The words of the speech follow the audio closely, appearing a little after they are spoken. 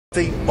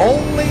The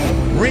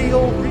only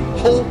real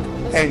hope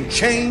and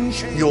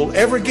change you'll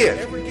ever get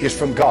is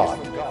from God.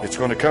 It's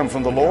going to come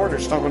from the Lord, or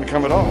it's not going to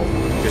come at all.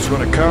 It's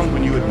going to come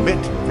when you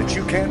admit that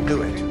you can't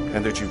do it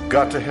and that you've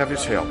got to have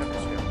His help.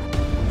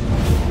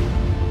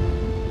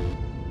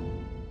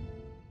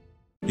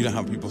 You know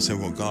how people say,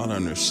 well, God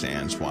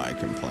understands why I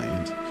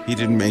complained. He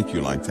didn't make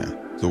you like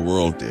that. The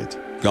world did.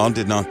 God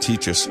did not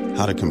teach us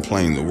how to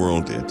complain. The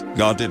world did.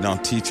 God did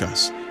not teach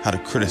us how to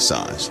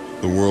criticize.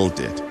 The world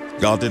did.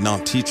 God did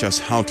not teach us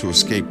how to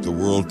escape. The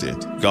world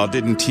did. God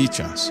didn't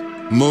teach us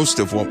most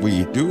of what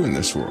we do in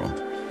this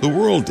world. The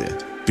world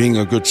did. Being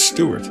a good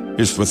steward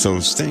is with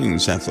those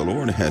things that the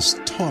Lord has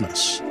taught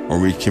us. Are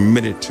we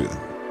committed to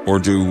them? Or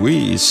do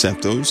we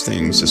set those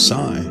things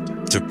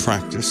aside to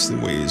practice the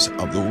ways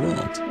of the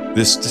world?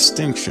 This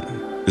distinction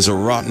is a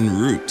rotten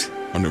root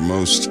under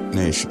most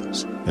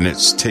nations, and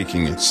it's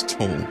taking its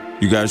toll.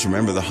 You guys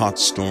remember the hot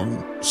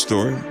storm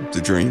story, the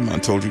dream I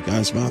told you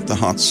guys about, the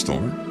hot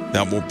storm?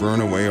 That will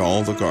burn away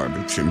all the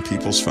garbage in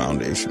people's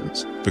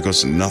foundations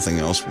because nothing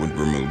else would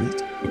remove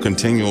it. A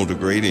continual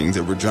degrading.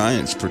 There were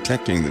giants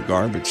protecting the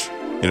garbage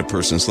in a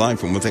person's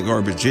life and what that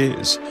garbage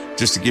is.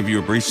 Just to give you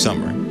a brief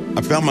summary,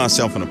 I found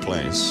myself in a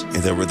place, and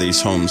there were these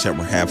homes that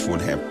were half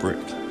wood, half brick.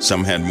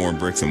 Some had more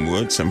brick than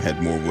wood, some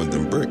had more wood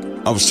than brick.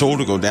 I was told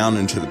to go down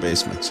into the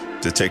basement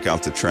to take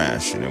out the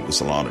trash, and it was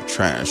a lot of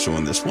trash. So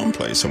in this one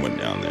place, I went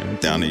down there,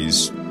 down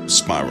these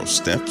spiral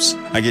steps.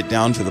 I get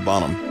down to the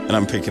bottom, and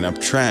I'm picking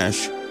up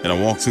trash. And I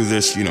walk through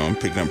this, I'm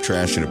picking up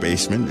trash in a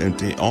basement,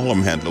 and all of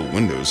them had little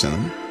windows in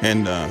them.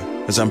 And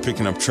as I'm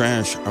picking up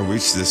trash, I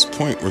reached this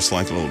point where it's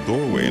like a little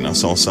doorway, and I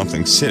saw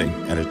something sitting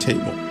at a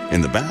table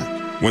in the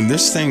back. When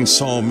this thing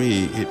saw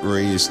me, it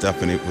raised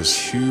up, and it was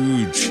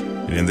huge.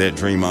 And in that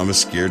dream, I was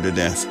scared to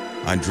death.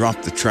 I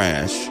dropped the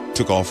trash,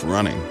 took off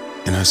running,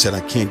 and I said,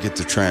 I can't get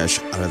the trash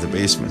out of the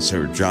basement.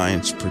 There were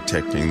giants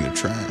protecting the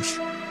trash.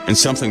 And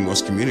something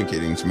was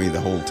communicating to me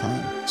the whole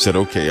time. Said,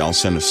 okay, I'll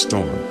send a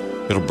storm.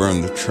 It'll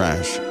burn the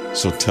trash.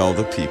 So tell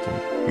the people,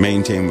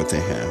 maintain what they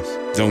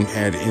have. Don't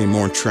add any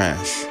more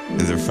trash in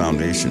their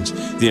foundations.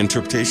 The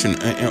interpretation,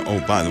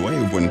 by the way,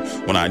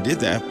 when I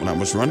did that, when I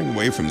was running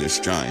away from this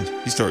giant,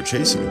 he started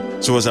chasing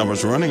me. So as I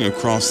was running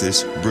across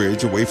this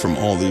bridge away from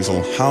all these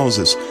little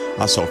houses,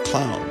 I saw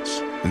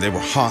clouds. And they were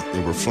hot,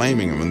 they were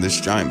flaming. And when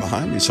this giant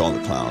behind me saw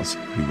the clouds,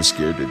 he was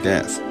scared to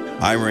death.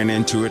 I ran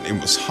into it, it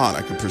was hot.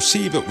 I could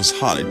perceive it was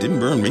hot. It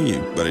didn't burn me,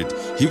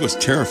 but he was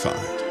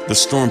terrified. The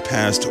storm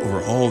passed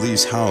over all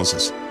these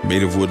houses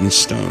made of wood and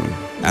stone.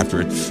 After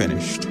it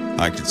finished,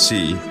 I could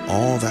see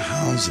all the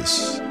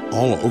houses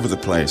all over the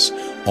place,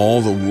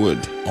 all the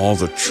wood, all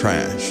the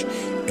trash.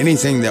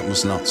 Anything that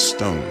was not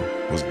stone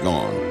was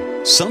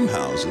gone. Some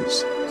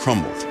houses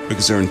crumbled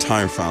because their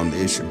entire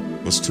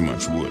foundation was too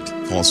much wood,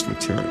 false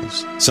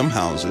materials. Some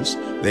houses,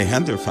 they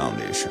had their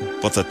foundation,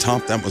 but the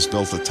top that was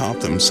built atop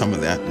them, some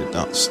of that did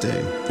not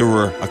stay. There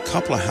were a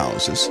couple of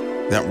houses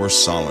that were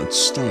solid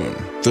stone.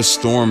 The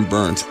storm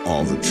burnt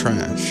all the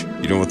trash.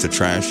 You know what the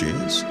trash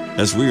is?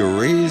 As we are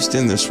raised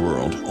in this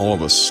world, all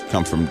of us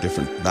come from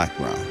different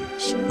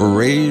backgrounds. We're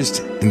raised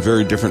in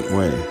very different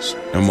ways.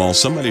 And while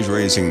somebody's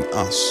raising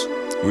us,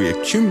 we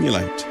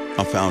accumulate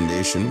a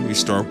foundation. We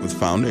start with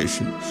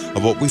foundation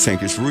of what we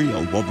think is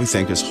real, what we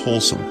think is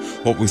wholesome,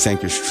 what we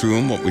think is true,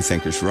 and what we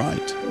think is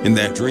right. In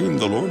that dream,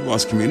 the Lord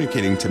was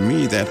communicating to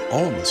me that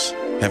all of us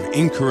have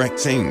incorrect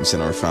things in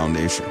our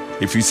foundation.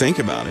 If you think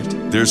about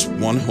it, there's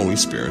one Holy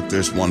Spirit,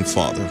 there's one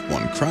Father,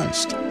 one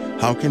Christ.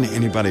 How can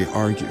anybody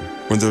argue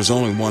when there's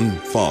only one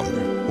Father,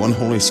 one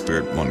Holy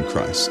Spirit, one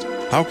Christ?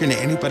 How can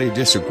anybody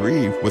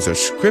disagree with a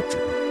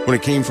scripture when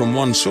it came from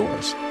one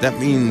source? That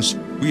means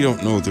we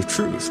don't know the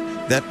truth.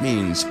 That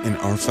means in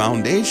our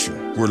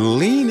foundation, we're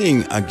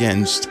leaning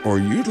against or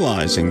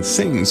utilizing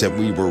things that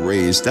we were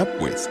raised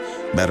up with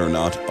that are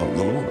not of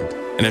the Lord.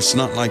 And it's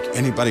not like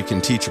anybody can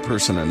teach a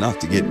person enough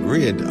to get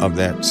rid of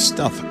that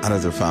stuff out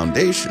of their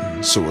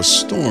foundation. So a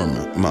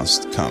storm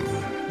must come.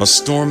 A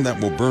storm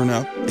that will burn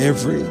up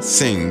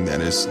everything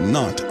that is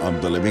not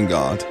of the living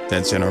God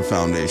that's in our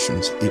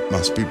foundations. It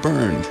must be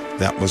burned.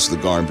 That was the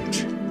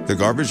garbage. The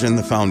garbage in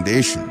the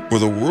foundation were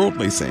the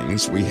worldly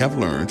things we have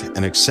learned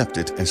and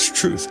accepted as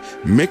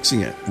truth,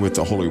 mixing it with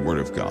the Holy Word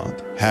of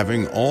God,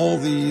 having all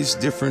these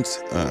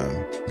different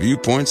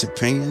viewpoints,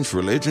 opinions,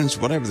 religions,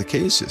 whatever the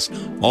case is,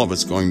 all of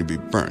it's going to be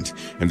burnt.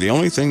 And the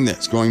only thing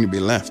that's going to be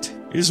left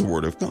is the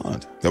Word of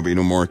God. There'll be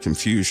no more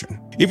confusion.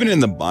 Even in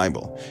the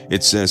Bible,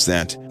 it says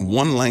that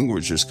one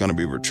language is going to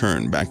be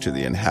returned back to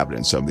the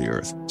inhabitants of the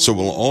earth. So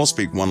we'll all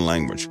speak one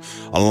language,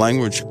 a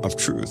language of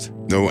truth,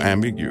 no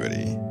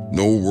ambiguity,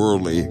 no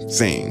worldly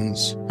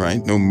things,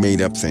 right? No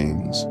made-up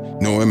things,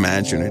 no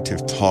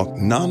imaginative talk,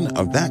 none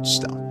of that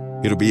stuff.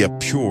 It'll be a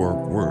pure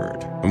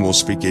word, and we'll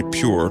speak a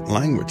pure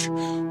language,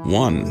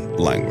 one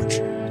language.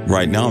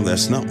 Right now,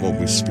 that's not what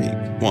we speak.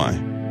 Why?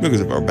 Because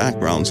of our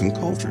backgrounds and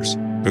cultures,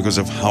 because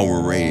of how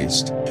we're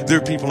raised. There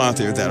are people out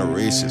there that are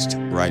racist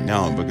right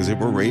now because they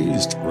were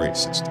raised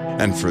racist.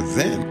 And for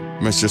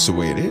them, that's just the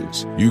way it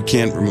is. You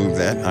can't remove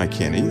that, I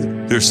can't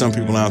either. There's some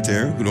people out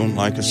there who don't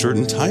like a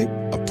certain type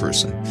of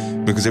person.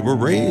 because they were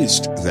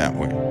raised that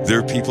way. There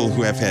are people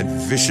who have had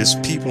vicious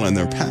people in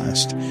their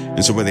past.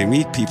 And so when they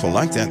meet people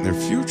like that in their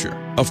future,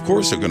 of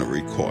course they're going to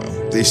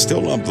recoil. They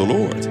still love the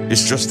Lord.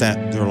 It's just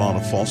that there are a lot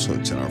of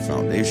falsehoods in our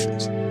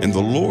foundations. And the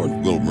Lord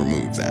will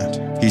remove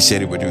that. He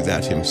said he would do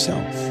that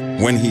himself.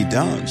 When he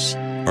does,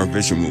 our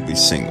vision will be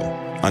single.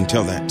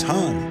 Until that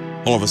time,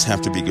 all of us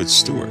have to be good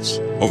stewards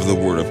over the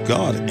Word of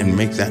God and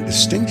make that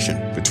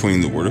distinction between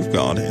the Word of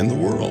God and the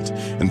world.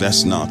 And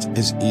that's not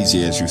as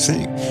easy as you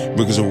think,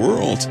 because the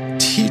world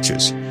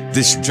teaches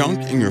this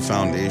junk in your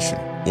foundation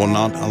will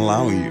not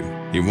allow you.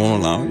 It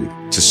won't allow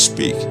you to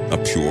speak a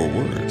pure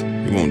word.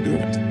 It won't do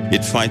it.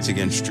 It fights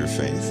against your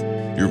faith,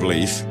 your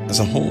belief as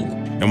a whole.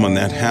 And when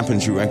that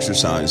happens, you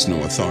exercise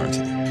no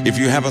authority. If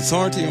you have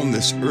authority on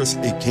this earth,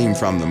 it came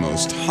from the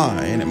Most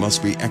High, and it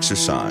must be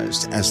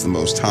exercised as the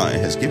Most High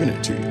has given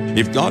it to you.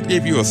 If God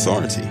gave you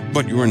authority,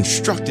 but you're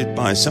instructed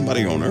by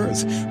somebody on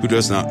earth who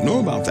does not know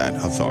about that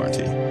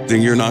authority,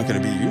 then you're not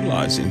going to be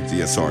utilizing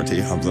the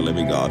authority of the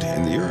living God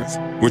in the earth,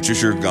 which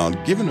is your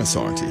God-given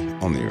authority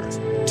on the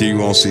earth. Do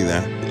you all see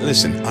that?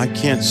 Listen, I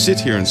can't sit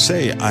here and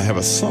say I have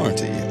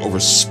authority over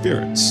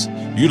spirits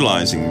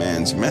utilizing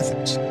man's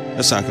methods.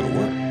 That's not going to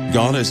work.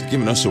 God has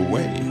given us a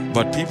way,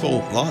 but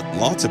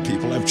lots of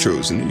people have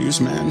chosen to use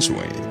man's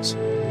ways,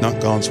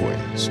 not God's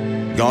ways.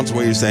 God's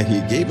ways that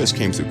he gave us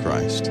came through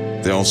Christ.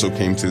 They also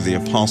came through the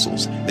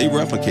apostles. They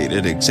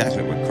replicated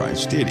exactly what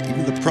Christ did.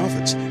 Even the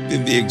prophets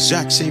did the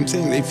exact same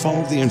thing. They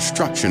followed the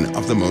instruction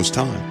of the Most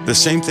High. The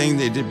same thing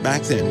they did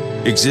back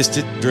then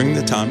existed during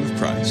the time of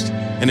Christ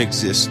and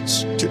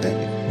exists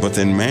today. But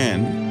then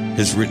man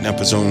has written up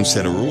his own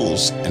set of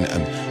rules, and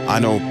I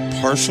know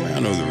partially, I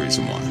know the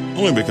reason why.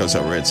 Only because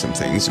I read some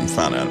things and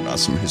found out about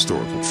some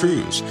historical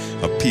truths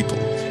of people.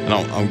 And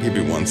I'll give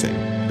you one thing.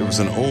 There was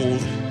an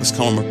old, let's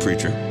call him a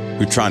preacher,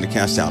 who tried to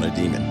cast out a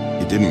demon.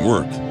 It didn't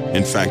work.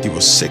 In fact, he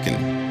was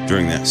sickened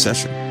during that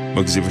session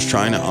because he was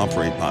trying to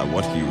operate by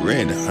what he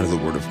read out of the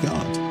Word of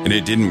God. And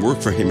it didn't work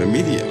for him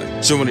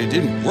immediately. So when it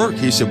didn't work,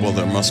 he said, well,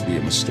 there must be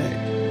a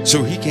mistake.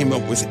 So he came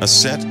up with a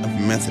set of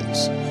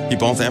methods. He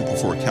brought that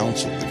before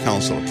council. The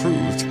council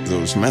approved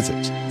those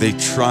methods. They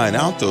tried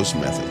out those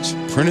methods,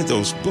 printed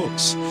those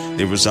books.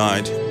 They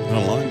reside in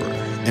a library,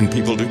 and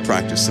people do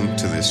practice them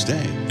to this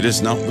day. It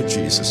is not what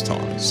Jesus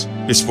taught us.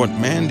 It's what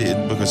man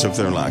did because of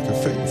their lack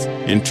of faith.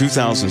 In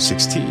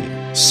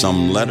 2016,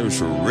 some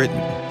letters were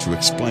written to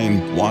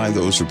explain why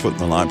those were put in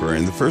the library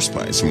in the first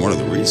place. And one of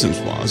the reasons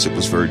was it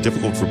was very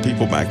difficult for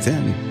people back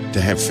then to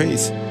have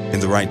faith in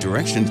the right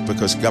direction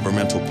because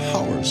governmental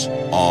powers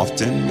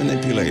often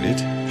manipulated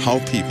how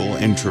people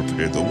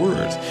interpreted the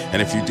Word. And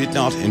if you did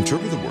not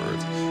interpret the Word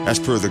as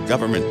per the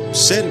government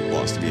said it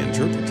was to be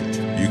interpreted,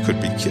 you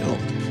could be killed.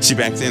 See,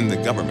 back then the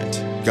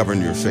government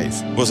governed your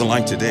faith. It wasn't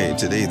like today.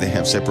 Today they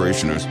have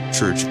separation of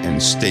church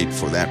and state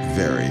for that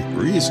very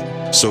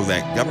reason. So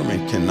that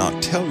government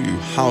cannot tell you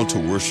how to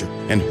worship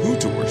and who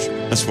to worship.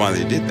 That's why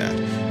they did that.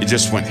 It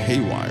just went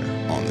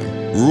haywire on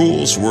them.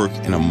 Rules work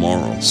in a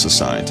moral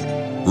society.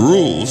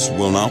 Rules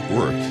will not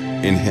work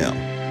in hell.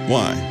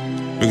 Why?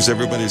 Because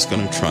everybody's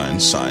going to try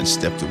and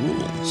sidestep the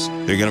rules.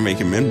 They're going to make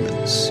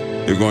amendments.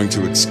 They're going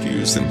to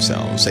excuse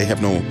themselves. They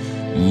have no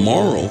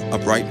moral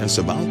uprightness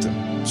about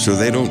them. So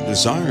they don't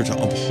desire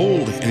to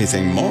uphold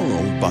anything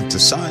moral but to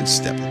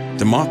sidestep it.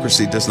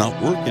 Democracy does not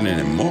work in an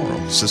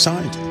immoral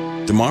society.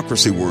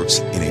 Democracy works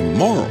in a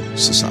moral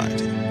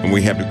society, and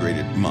we have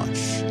degraded much.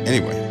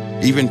 Anyway,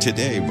 even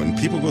today, when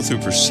people go through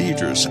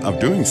procedures of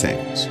doing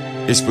things,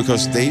 it's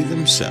because they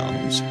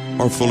themselves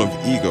are full of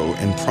ego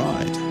and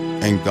pride,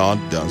 and God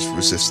does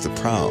resist the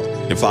proud.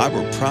 If I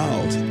were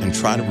proud and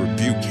try to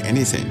rebuke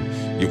anything,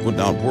 it would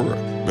not work,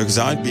 because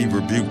I'd be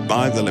rebuked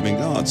by the living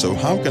God. So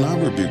how can I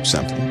rebuke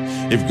something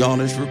if God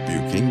is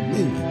rebuking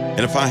me? And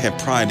if I have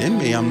pride in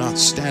me, I'm not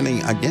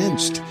standing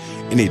against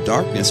any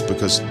darkness,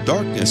 because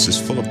darkness is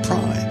full of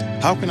pride.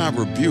 How can I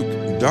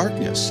rebuke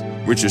darkness,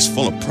 which is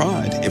full of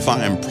pride, if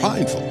I am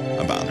prideful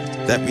about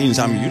it? That means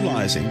I'm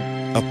utilizing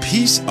a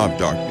piece of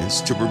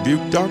darkness to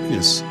rebuke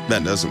darkness.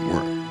 That doesn't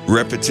work.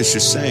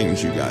 Repetitious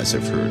sayings you guys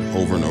have heard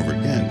over and over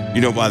again.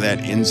 You know why that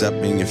ends up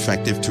being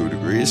effective to a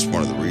degree? It's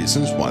one of the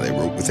reasons why they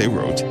wrote what they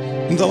wrote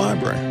in the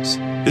libraries.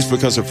 It's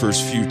because the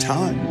first few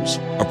times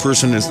a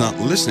person is not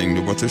listening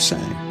to what they're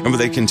saying. And when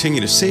they continue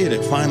to say it,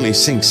 it finally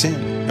sinks in.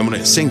 And when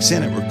it sinks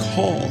in, it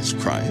recalls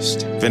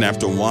Christ. Then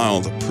after a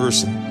while, the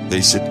person,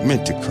 they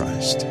submit to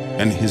Christ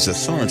and his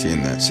authority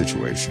in that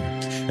situation.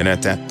 And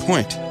at that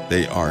point,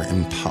 they are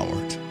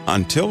empowered.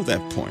 Until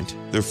that point,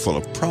 they're full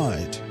of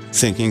pride,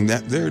 thinking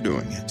that they're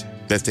doing it,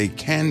 that they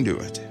can do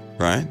it,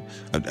 right?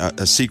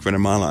 A secret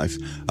in my life,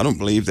 I don't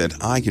believe that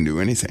I can do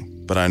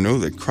anything, but I know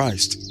that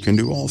Christ can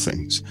do all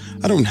things.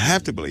 I don't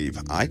have to believe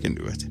I can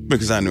do it,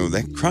 because I know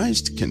that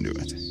Christ can do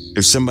it.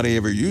 If somebody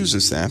ever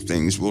uses that,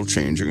 things will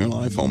change in your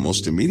life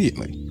almost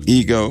immediately.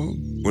 Ego,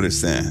 what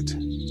is that?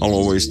 I'll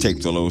always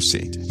take the low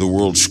seat. The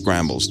world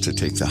scrambles to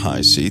take the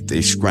high seat.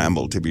 They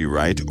scramble to be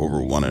right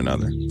over one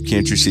another.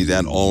 Can't you see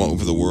that all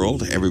over the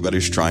world?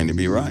 Everybody's trying to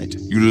be right.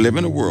 You live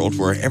in a world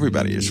where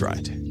everybody is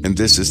right. And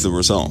this is the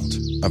result.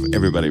 of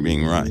everybody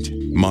being right.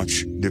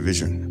 Much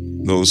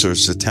division. Those are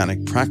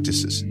satanic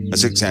practices.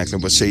 That's exactly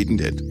what Satan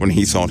did when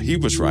he thought he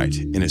was right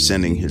in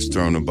ascending his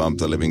throne above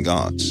the living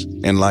gods.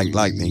 And like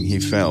lightning, he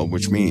fell,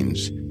 which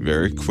means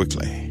very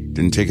quickly.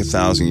 Didn't take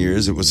 1,000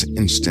 years. It was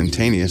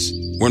instantaneous.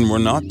 When we're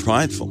not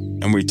prideful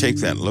and we take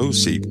that low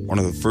seat, one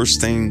of the first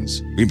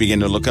things we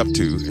begin to look up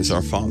to is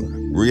our Father,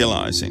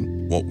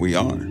 realizing what we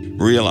are,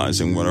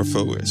 realizing what our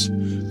foe is.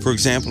 For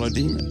example, a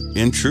demon.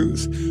 In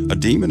truth, a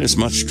demon is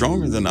much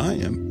stronger than I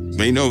am.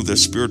 They know the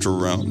spiritual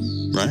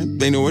realm, right?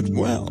 They know it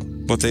well,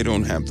 but they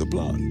don't have the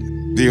blood.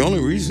 The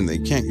only reason they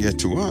can't get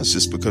to us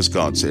is because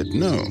God said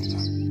no.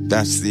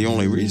 That's the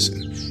only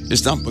reason.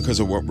 It's not because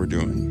of what we're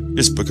doing.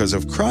 It's because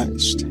of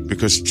Christ,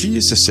 because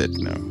Jesus said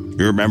no.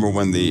 You remember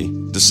when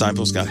the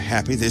disciples got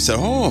happy? They said,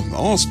 oh,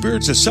 all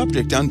spirits are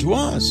subject unto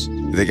us.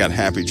 They got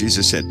happy.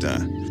 Jesus said,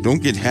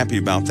 don't get happy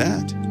about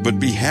that, but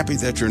be happy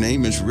that your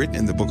name is written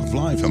in the book of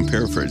life. I'm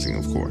paraphrasing,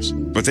 of course.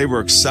 But they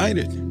were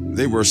excited.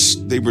 They were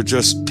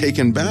just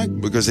taken back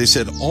because they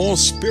said all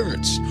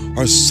spirits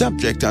are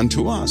subject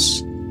unto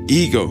us.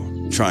 Ego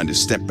trying to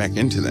step back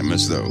into them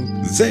as though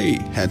they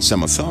had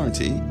some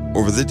authority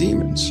over the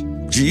demons.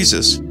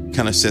 Jesus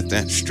kind of set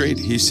that straight.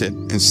 He said,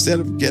 instead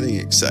of getting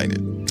excited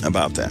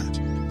about that,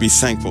 be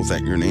thankful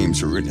that your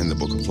names are written in the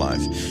book of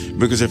life.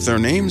 Because if their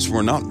names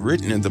were not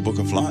written in the book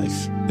of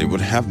life, they would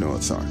have no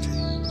authority,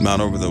 not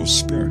over those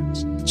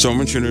spirits. So I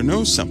want you to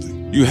know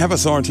something. You have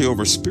authority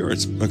over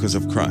spirits because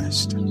of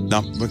Christ,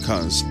 not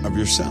because of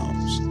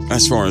yourselves.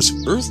 As far as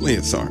earthly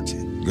authority,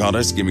 God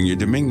has given you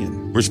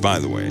dominion, which, by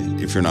the way,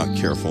 if you're not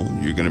careful,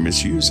 you're going to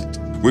misuse it.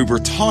 We were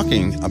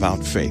talking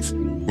about faith.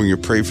 When you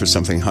pray for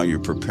something, how you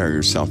prepare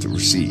yourself to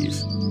receive.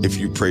 If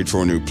you prayed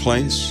for a new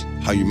place,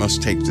 how you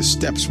must take the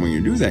steps. When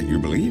you do that, you're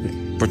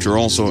believing. But you're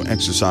also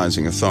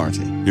exercising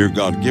authority, your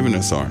God-given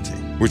authority,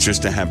 which is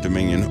to have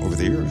dominion over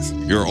the earth.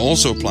 You're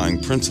also applying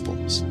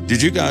principles.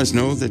 Did you guys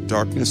know that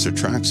darkness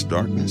attracts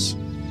darkness?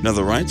 Now,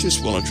 the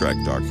righteous will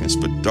attract darkness,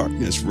 but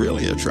darkness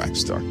really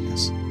attracts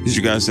darkness. Did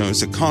you guys know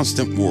it's a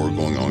constant war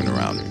going on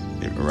around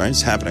you, right?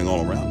 It's happening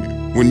all around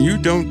you. When you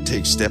don't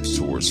take steps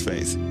towards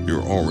faith,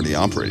 you're already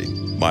operating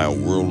by a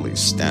worldly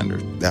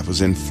standard that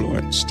was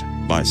influenced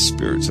by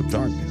spirits of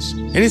darkness.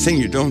 Anything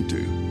you don't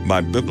do by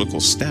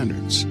biblical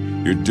standards,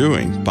 you're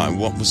doing by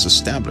what was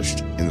established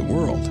in the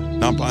world,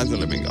 not by the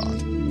living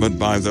God, but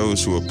by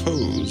those who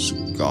oppose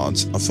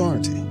God's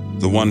authority,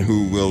 the one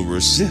who will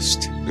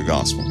resist the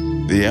gospel,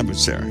 the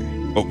adversary.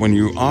 But when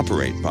you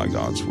operate by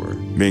God's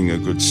word, being a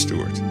good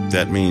steward,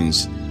 that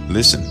means,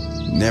 listen,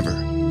 never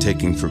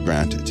taking for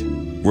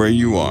granted where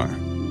you are,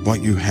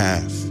 what you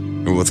have,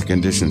 and what the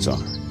conditions are.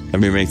 Let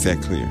me make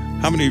that clear.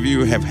 How many of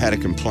you have had a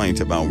complaint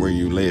about where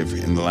you live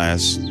in the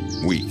last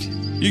week?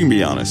 You can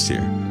be honest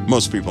here.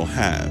 Most people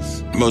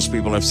have. Most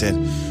people have said,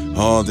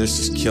 oh, this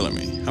is killing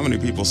me. How many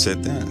people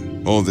said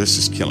that? Oh, this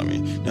is killing me.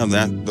 Now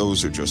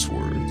those are just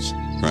words,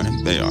 right?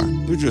 They are.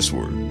 They're just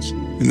words.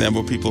 Isn't that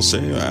what people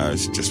say?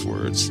 It's just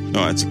words.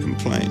 No, it's a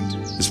complaint.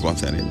 It's what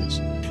that is.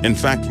 In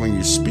fact, when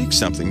you speak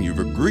something, you've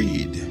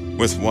agreed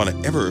with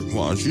whatever it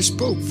was you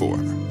spoke for.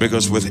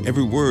 Because with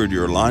every word,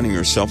 you're aligning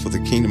yourself with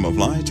the kingdom of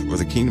light or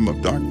the kingdom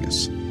of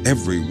darkness.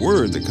 Every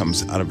word that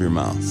comes out of your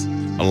mouth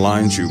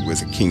aligns you with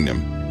the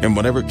kingdom. And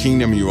whatever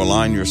kingdom you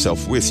align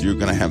yourself with, you're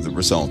going to have the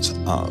results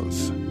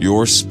of.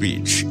 Your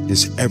speech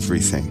is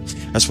everything.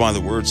 That's why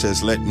the word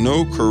says, let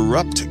no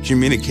corrupt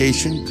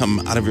communication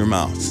come out of your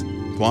mouth.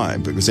 Why?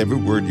 Because every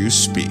word you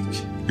speak,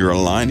 you're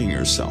aligning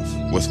yourself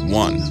with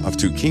one of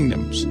two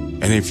kingdoms.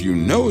 And if you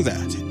know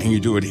that and you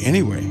do it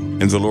anyway,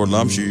 and the Lord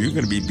loves you, you're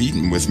going to be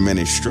beaten with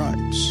many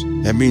stripes.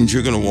 That means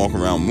you're going to walk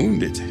around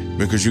wounded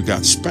because you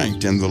got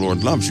spanked and the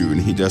Lord loves you and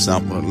he does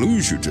not want to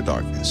lose you to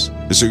darkness.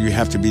 And so you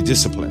have to be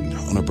disciplined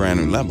on a brand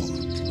new level.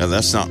 Now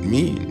that's not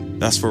mean.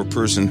 That's for a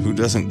person who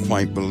doesn't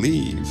quite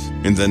believe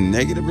in the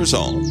negative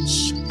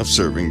results of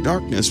serving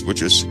darkness,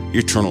 which is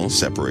eternal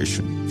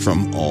separation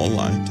from all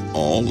light,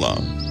 all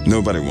love.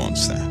 Nobody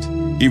wants that.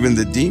 Even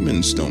the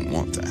demons don't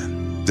want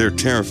that. They're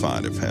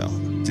terrified of hell.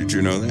 Did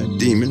you know that?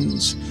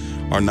 Demons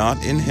are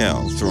not in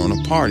hell throwing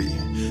a party.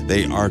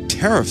 They are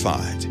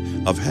terrified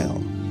of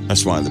hell.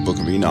 That's why the book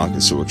of Enoch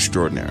is so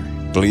extraordinary.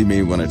 Believe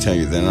me when I tell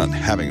you they're not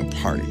having a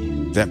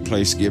party. That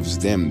place gives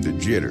them the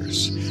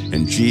jitters.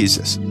 And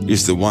Jesus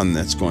is the one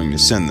that's going to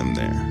send them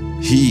there.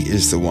 He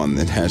is the one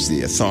that has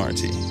the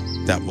authority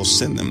that will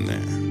send them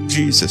there.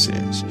 Jesus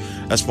is.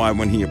 That's why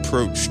when he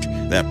approached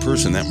that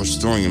person that was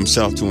throwing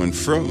himself to and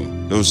fro,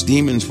 those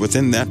demons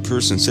within that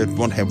person said,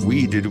 what have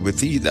we to do with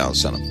thee, thou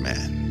son of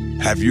man?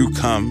 Have you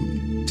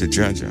come to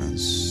judge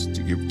us,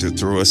 to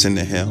throw us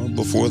into hell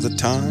before the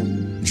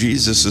time?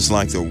 Jesus is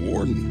like the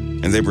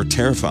warden, and they were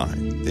terrified.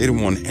 They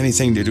didn't want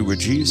anything to do with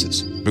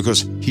Jesus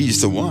because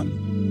he's the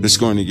one that's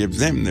going to give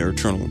them their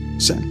eternal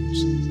sentence.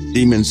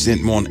 Demons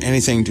didn't want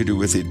anything to do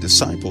with the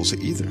disciples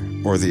either,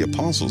 or the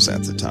apostles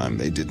at the time.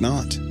 They did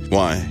not.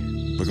 Why?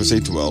 Because they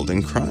dwelled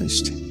in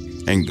Christ,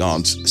 and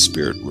God's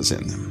Spirit was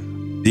in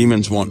them.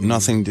 Demons want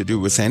nothing to do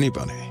with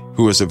anybody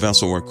who is a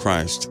vessel where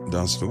Christ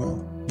does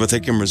dwell. But they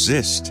can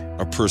resist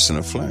a person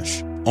of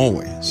flesh.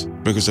 always,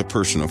 because a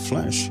person of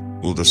flesh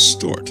will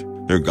distort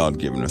their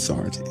God-given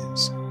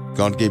authorities.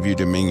 God gave you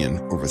dominion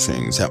over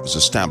things. That was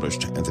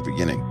established at the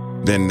beginning.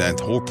 Then that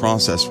whole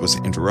process was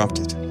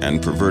interrupted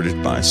and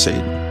perverted by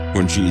Satan.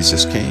 When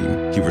Jesus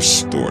came, he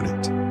restored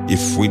it.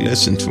 If we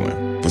listen to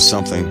him, but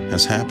something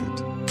has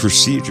happened.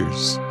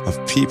 Procedures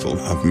of people,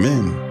 of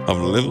men,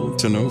 of little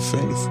to no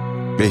faith.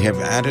 They have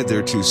added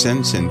their 2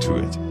 cents into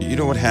it. You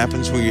know what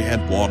happens when you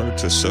add water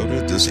to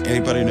soda? Does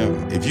anybody know?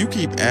 If you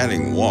keep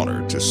adding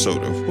water to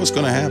soda, what's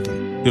going to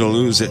happen? It'll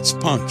lose its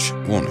punch,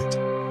 won't it?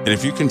 And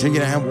if you continue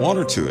to add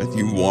water to it,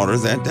 you water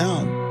that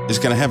down. It's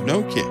going to have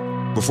no kick.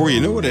 Before you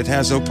know it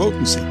has no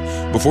potency.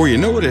 Before you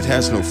know it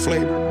has no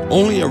flavor.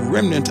 Only a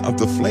remnant of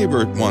the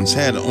flavor it once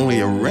had, only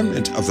a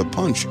remnant of the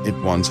punch it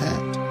once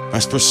had.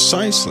 That's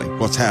precisely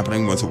what's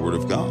happening with the Word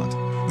of God.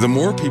 The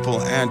more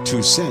people add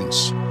 2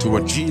 cents to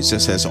what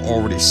Jesus has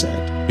already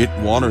said, it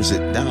waters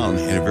it down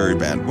in a very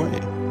bad way.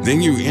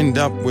 Then you end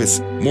up with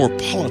more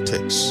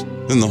politics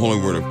than the Holy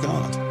Word of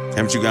God.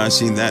 Haven't you guys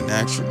seen that in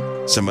action?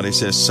 Somebody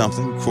says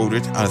something,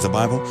 quoted out of the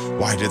Bible.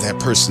 Why did that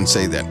person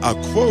say that? A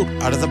quote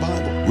out of the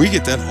Bible. We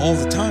get that all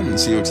the time in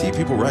COT.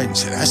 People write and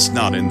say, that's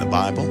not in the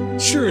Bible.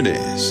 Sure it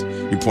is.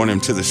 You point them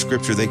to the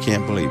scripture, they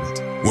can't believe it.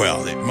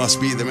 Well, it must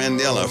be the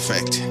Mandela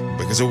effect,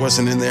 because it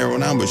wasn't in there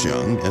when I was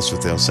young. That's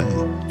what they'll say.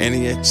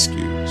 Any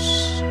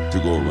excuse to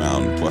go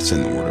around what's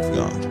in the Word of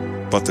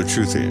God. But the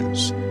truth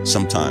is,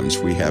 sometimes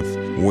we have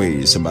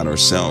ways about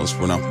ourselves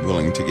we're not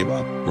willing to give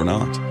up. We're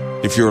not.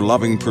 If you're a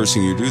loving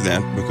person, you do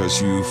that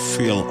because you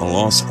feel a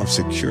loss of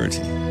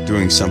security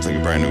doing something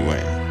a brand new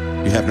way.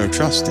 You have no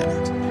trust in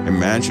it.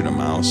 Imagine a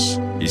mouse.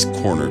 He's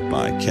cornered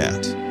by a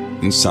cat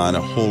inside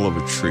a hole of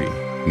a tree.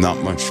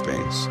 Not much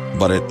space,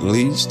 but at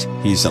least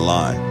he's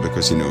alive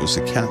because he knows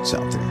the cat's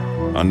out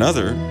there.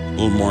 Another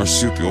little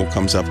marsupial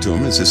comes up to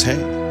him and says,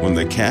 hey, when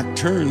the cat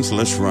turns,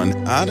 let's run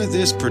out of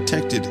this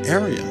protected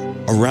area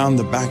around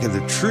the back of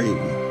the tree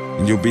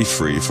and you'll be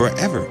free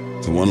forever.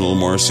 The one little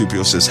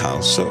marsupial says,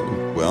 how so?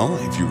 Well,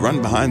 if you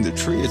run behind the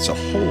tree, it's a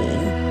hole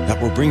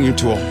that will bring you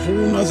to a whole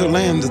nother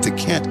land that the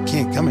cat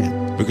can't come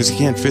in because he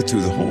can't fit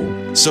through the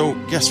hole. So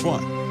guess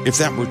what? If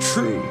that were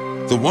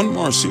true, the one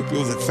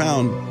marsupial that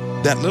found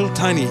that little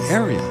tiny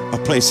area, a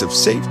place of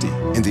safety,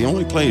 and the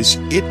only place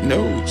it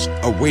knows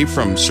away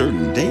from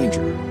certain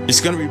danger, is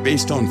going to be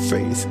based on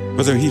faith,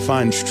 whether he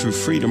finds true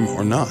freedom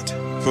or not.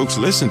 Folks,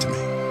 listen to me.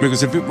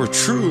 Because if it were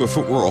true, if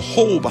it were a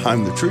hole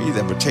behind the tree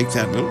that would take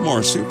that little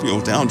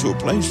marsupial down to a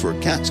place where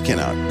cats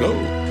cannot go,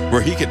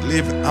 where he could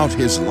live out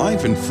his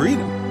life in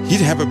freedom, he'd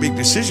have a big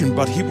decision,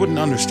 but he wouldn't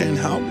understand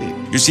how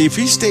big. You see, if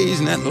he stays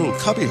in that little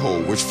cubby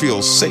hole, which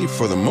feels safe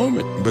for the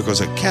moment,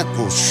 because a cat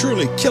will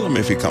surely kill him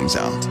if he comes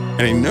out,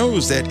 and he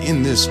knows that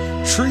in this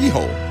tree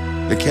hole,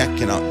 the cat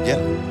cannot get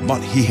him,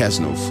 but he has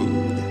no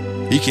food.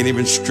 He can't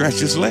even stretch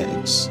his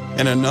legs.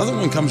 And another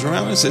one comes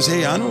around and says,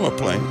 hey, I know a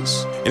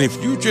place. And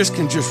if you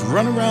can just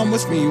run around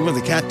with me when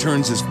the cat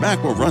turns his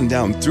back, we'll run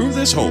down through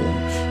this hole.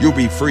 You'll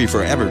be free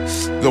forever.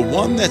 The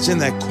one that's in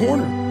that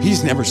corner,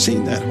 he's never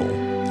seen that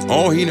hole.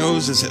 All he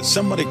knows is that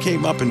somebody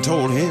came up and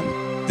told him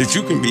that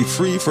you can be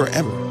free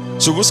forever.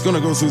 So what's going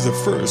to go through the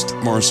first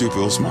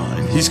marsupial's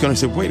mind? He's going to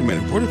say, wait a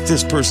minute, what if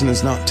this person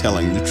is not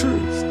telling the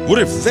truth? What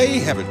if they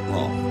have it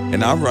wrong?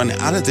 And I run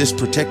out of this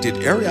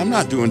protected area. I'm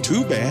not doing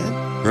too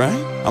bad,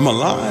 right? I'm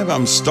alive,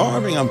 I'm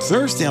starving, I'm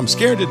thirsty, I'm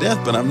scared to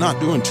death, but I'm not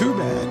doing too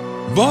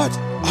bad. But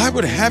I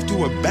would have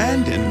to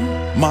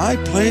abandon my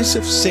place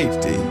of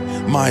safety,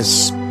 my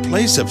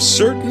place of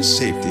certain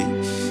safety,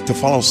 to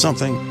follow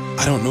something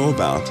I don't know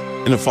about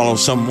and to follow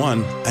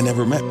someone I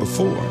never met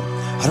before.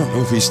 I don't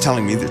know if he's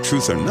telling me the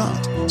truth or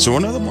not. So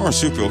another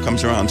marsupial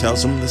comes around and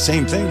tells him the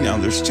same thing. Now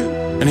there's two.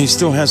 And he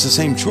still has the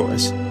same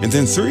choice. And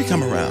then 3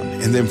 come around.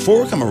 And then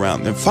 4 come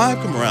around. Then 5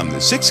 come around.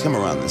 Then 6 come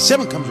around. Then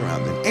 7 comes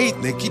around. Then 8.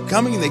 And they keep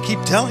coming and they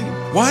keep telling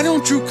him, why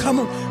don't you come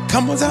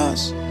with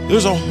us?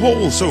 There's a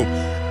hole. So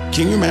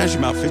can you imagine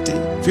about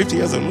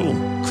 50 other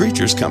little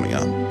creatures coming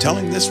up,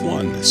 telling this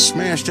one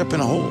smashed up in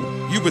a hole?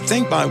 You would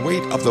think by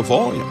weight of the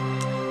volume,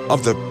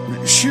 of the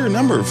sheer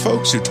number of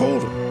folks who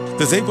told him,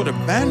 that they would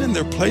abandon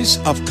their place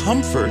of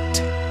comfort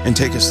and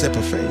take a step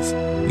of faith.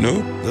 No,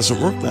 it doesn't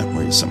work that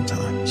way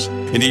sometimes.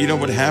 And do you know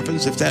what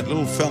happens if that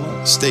little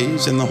fella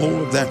stays in the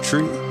hole of that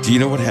tree? Do you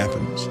know what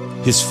happens?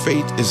 His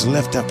fate is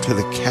left up to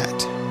the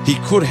cat. He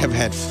could have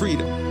had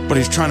freedom, but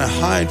he's trying to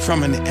hide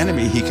from an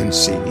enemy he can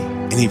see.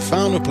 And he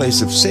found a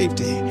place of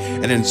safety.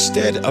 And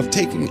instead of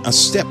taking a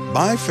step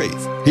by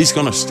faith, he's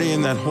going to stay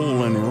in that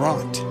hole and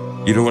rot.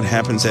 You know what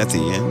happens at the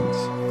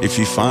end? If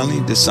he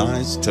finally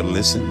decides to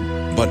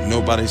listen, but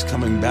nobody's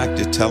coming back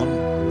to tell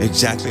him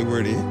exactly where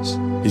it is,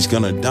 he's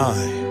going to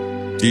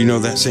die. Do you know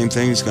that same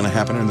thing is going to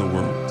happen in the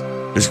world?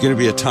 There's going to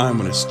be a time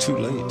when it's too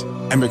late.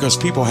 And because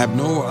people have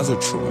no other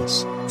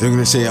choice, they're going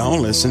to say, I'll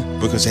listen,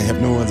 because they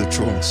have no other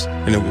choice.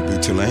 And it will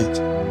be too late.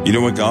 You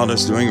know what God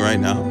is doing right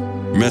now?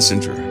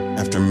 Messenger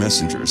after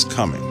messenger is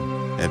coming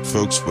at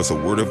folks with the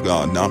Word of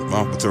God, not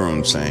with their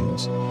own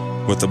sayings,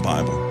 with the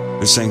Bible.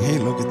 They're saying, hey,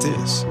 look at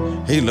this.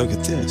 Hey, look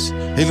at this.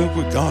 Hey, look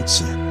what God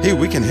said. Hey,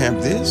 we can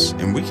have this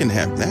and we can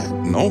have that.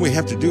 And all we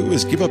have to do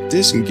is give up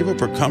this and give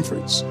up our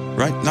comforts,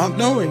 right? Not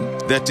knowing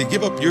that to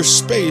give up your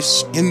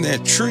space in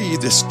that tree,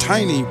 this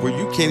tiny where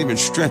you can't even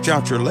stretch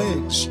out your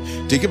legs,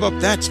 to give up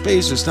that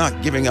space is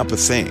not giving up a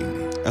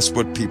thing. That's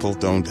what people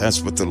don't,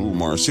 that's what the little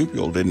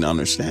marsupial didn't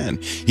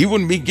understand. He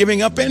wouldn't be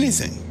giving up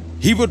anything.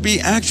 He would be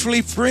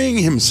actually freeing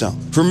himself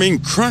from being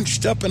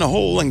crunched up in a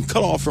hole and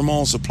cut off from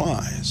all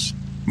supplies.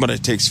 But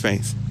it takes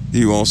faith. Do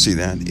you all see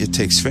that? It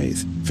takes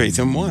faith. Faith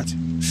in what?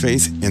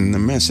 Faith in the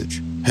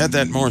message. Had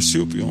that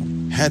marsupial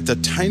had the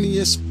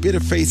tiniest bit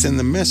of faith in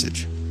the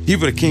message, he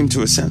would have came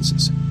to his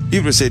senses. He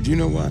would have said, you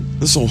know what?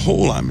 This little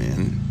hole I'm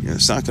in,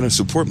 it's not going to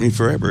support me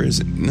forever, is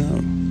it?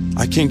 No.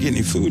 I can't get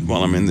any food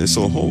while I'm in this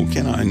little hole,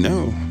 can I?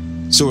 No.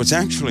 So it's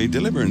actually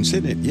deliverance,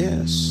 isn't it?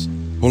 Yes.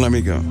 Well, let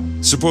me go.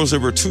 Suppose there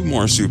were 2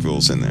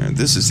 marsupials in there.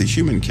 This is the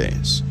human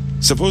case.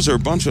 Suppose there are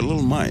a bunch of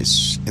little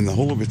mice in the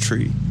hole of a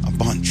tree, a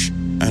bunch.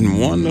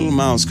 And one little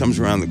mouse comes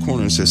around the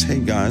corner and says, hey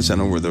guys, I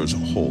know where there's a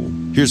hole.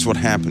 Here's what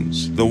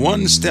happens. The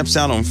one steps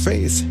out on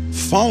faith,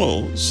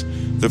 follows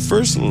the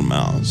first little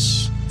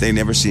mouse. They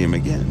never see him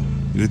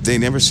again. They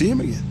never see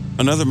him again.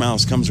 Another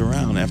mouse comes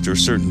around after a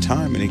certain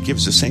time and he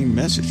gives the same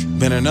message.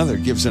 Then another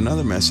gives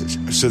another message.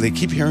 So they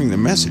keep hearing the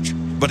message.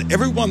 But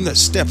everyone that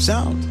steps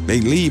out,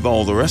 they leave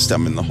all the rest of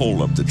them in the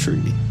hole of the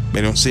tree.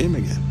 They don't see him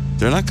again.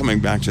 They're not coming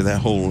back to that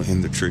hole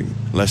in the tree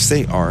unless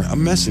they are a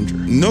messenger.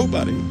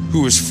 Nobody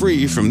who is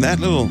free from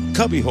that little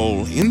cubby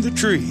hole in the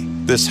tree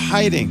that's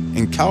hiding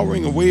and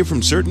cowering away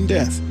from certain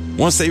death,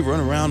 once they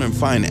run around and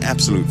find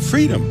absolute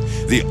freedom,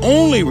 the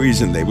only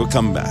reason they will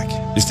come back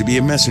is to be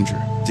a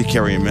messenger, to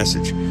carry a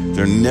message.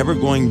 They're never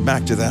going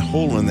back to that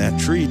hole in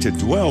that tree to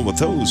dwell with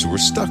those who are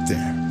stuck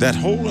there. That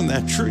hole in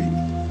that tree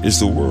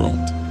is the world.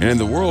 And in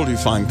the world you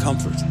find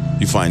comfort,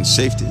 you find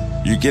safety,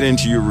 you get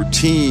into your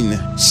routine.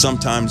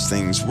 Sometimes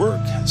things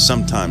work,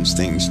 sometimes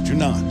things do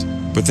not.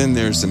 But then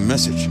there's the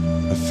message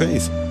of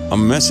faith, a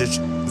message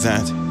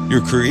that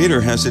your Creator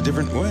has a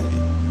different way,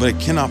 but it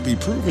cannot be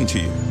proven to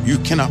you. You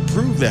cannot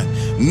prove that.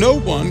 No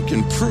one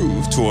can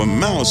prove to a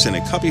mouse in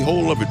a cubby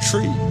hole of a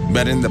tree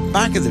that in the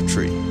back of the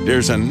tree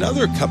there's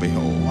another cubby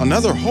hole,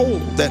 another hole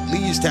that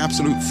leads to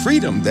absolute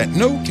freedom that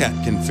no cat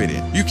can fit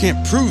in. You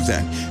can't prove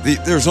that.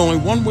 There's only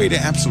one way to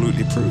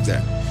absolutely prove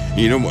that.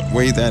 You know what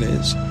way that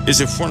is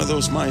if one of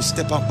those mice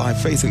step out by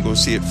faith and go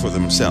see it for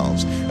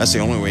themselves. That's the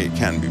only way it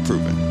can be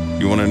proven.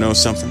 You want to know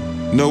something?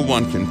 No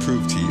one can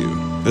prove to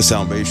you the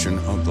salvation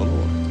of the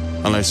Lord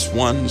unless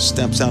one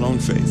steps out on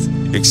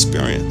faith,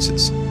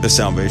 experiences the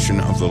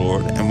salvation of the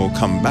Lord, and will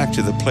come back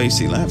to the place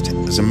he left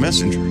as a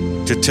messenger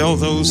to tell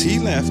those he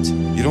left,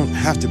 you don't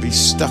have to be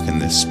stuck in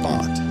this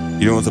spot.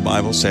 You know what the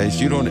Bible says?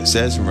 You know what it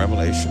says in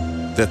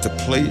Revelation? That the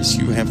place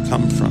you have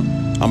come from,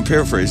 I'm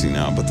paraphrasing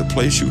now, but the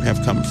place you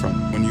have come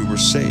from when you were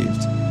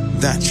saved,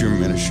 that's your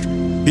ministry.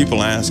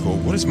 People ask, well,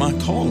 what is my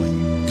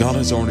calling? God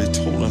has already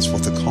told us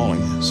what the calling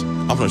is.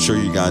 I'm going to show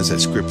you guys that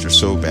scripture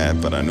so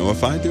bad, but I know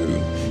if I do,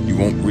 you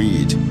won't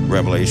read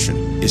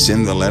Revelation. It's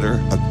in the letter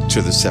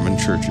to the 7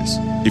 churches.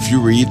 If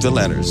you read the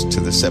letters to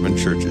the 7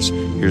 churches,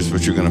 here's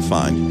what you're going to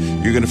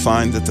find. You're going to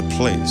find that the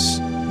place,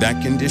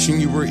 that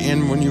condition you were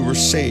in when you were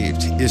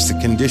saved, is the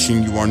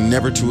condition you are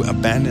never to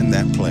abandon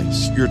that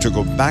place. You're to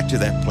go back to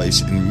that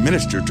place and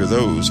minister to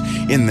those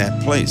in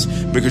that place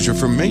because you're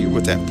familiar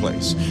with that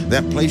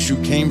place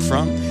you came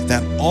from,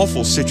 that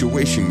awful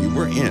situation you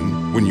were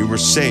in when you were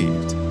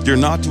saved. You're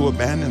not to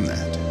abandon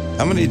that.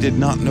 How many did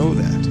not know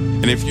that?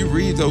 And if you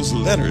read those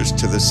letters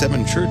to the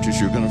 7 churches,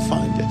 you're going to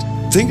find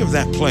it. Think of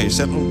that place,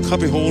 that little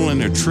cubby hole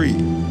in a tree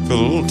for the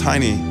little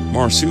tiny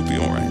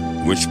marsupial,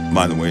 right? Which,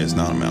 by the way, is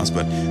not a mouse,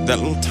 but that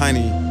little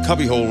tiny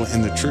cubby hole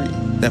in the tree,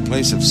 that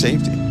place of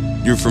safety.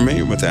 You're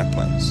familiar with that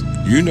place.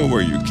 You know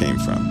where you came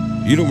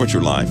from. You know what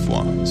your life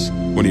was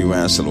when you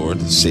asked the Lord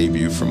to save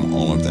you from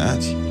all of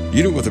that.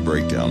 You know what the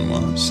breakdown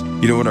was.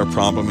 You know what our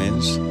problem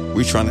is?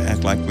 We try to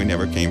act like we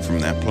never came from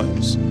that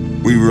place.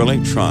 We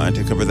really try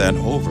to cover that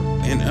over.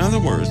 In other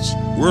words,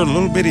 we're a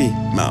little bitty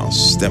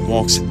mouse that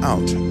walks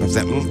out of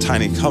that little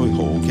tiny cubby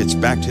hole, gets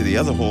back to the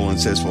other hole and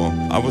says, well,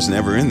 I was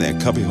never in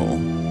that cubby hole.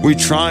 We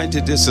try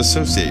to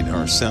disassociate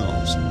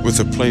ourselves with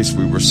the place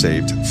we were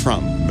saved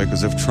from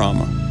because of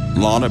trauma. A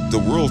lot of the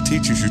world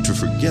teaches you to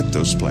forget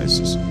those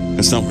places.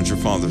 That's not what your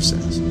Father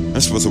says.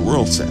 That's what the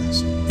world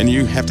says. And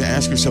you have to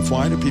ask yourself,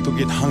 why do people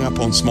get hung up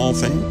on small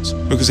things?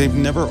 Because they've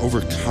never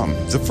overcome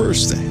the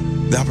first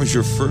thing. That was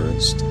your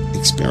first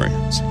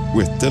experience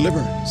with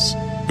deliverance.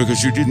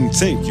 Because you didn't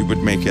think you would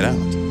make it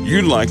out.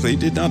 You likely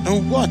did not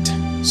know what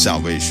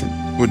salvation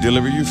would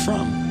deliver you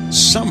from.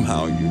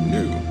 Somehow you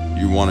knew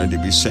you wanted to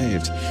be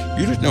saved.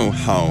 You didn't know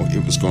how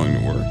it was going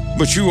to work.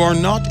 But you are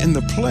not in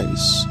the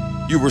place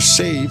you were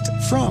saved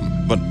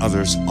from, but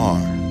others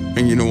are.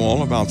 And you know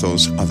all about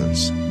those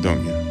others,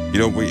 don't you? You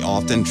know what we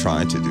often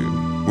try to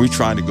do? We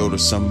try to go to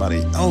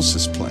somebody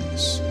else's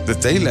place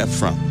that they left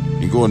from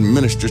and go and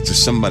minister to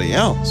somebody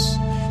else.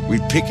 We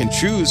pick and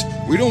choose.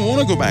 We don't want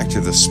to go back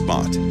to the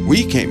spot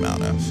we came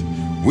out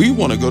of. We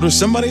want to go to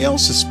somebody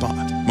else's spot.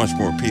 much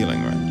more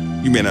appealing,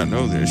 right? You may not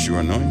know this,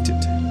 you're anointed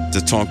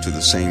to talk to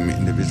the same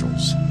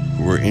individuals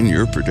who are in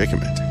your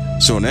predicament.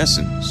 So in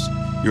essence,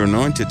 you're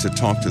anointed to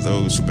talk to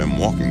those who've been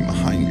walking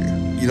behind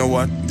you. You know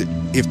what?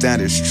 If that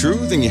is true,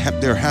 then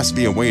there has to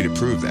be a way to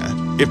prove that.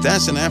 If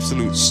that's an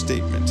absolute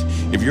statement,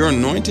 if you're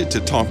anointed to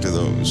talk to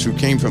those who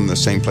came from the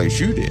same place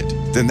you did,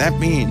 then that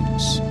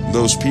means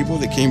those people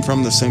that came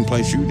from the same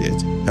place you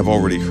did have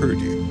already heard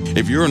you.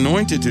 If you're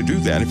anointed to do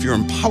that, if you're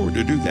empowered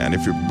to do that,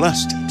 if you're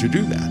blessed to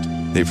do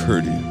that, they've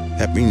heard you.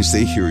 That means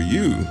they hear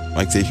you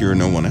like they hear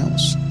no one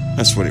else.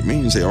 That's what it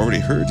means. They already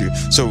heard you.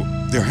 So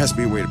there has to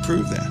be a way to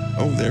prove that.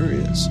 Oh, there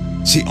is.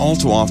 See, all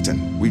too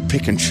often, we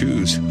pick and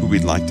choose who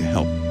we'd like to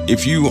help.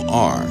 If you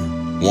are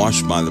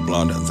washed by the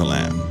blood of the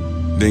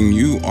Lamb, then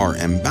you are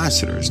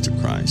ambassadors to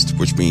Christ,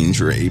 which means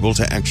you're able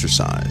to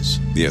exercise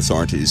the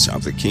authorities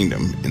of the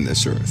kingdom in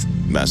this earth.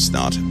 That's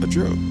not a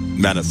joke.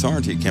 That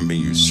authority can be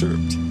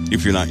usurped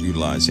if you're not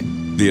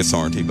utilizing the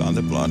authority by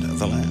the blood of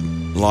the Lamb.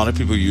 A lot of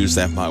people use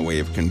that by way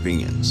of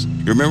convenience.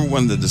 You remember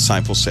when the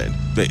disciples said,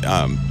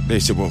 they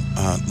said, well,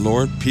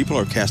 Lord, people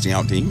are casting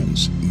out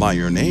demons by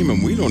your name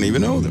and we don't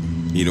even know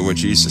them. You know what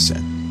Jesus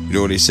said? You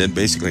know what he said?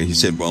 Basically, he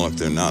said, well, if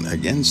they're not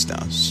against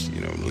us,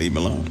 leave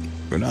them alone.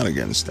 They're not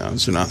against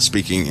us. They're not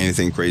speaking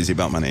anything crazy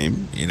about my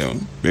name.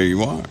 There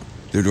you are.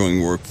 They're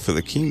doing work for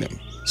the kingdom.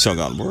 So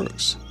God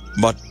works.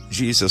 But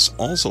Jesus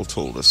also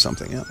told us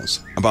something else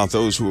about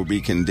those who will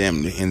be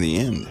condemned in the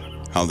end.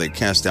 How they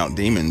cast out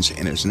demons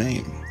in his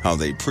name, how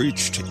they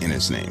preached in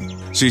his name.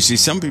 So you see,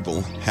 some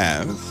people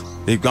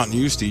they've gotten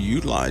used to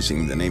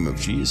utilizing the name of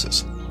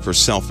Jesus for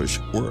selfish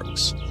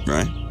works,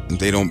 right?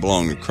 They don't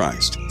belong to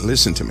Christ.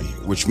 Listen to me,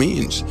 which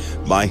means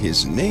by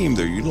his name,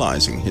 they're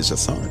utilizing his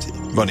authority.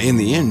 But in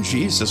the end,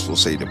 Jesus will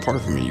say,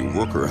 depart from me, you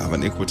worker of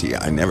iniquity,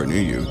 I never knew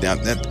you. Now,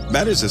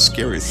 that is a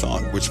scary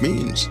thought, which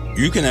means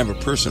you can have a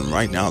person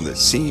right now that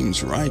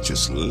seems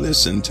righteous.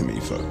 Listen to me,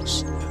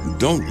 folks.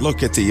 Don't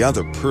look at the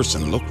other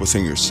person, look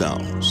within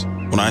yourselves.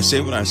 When I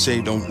say what I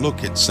say, don't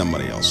look at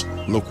somebody else,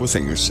 look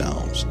within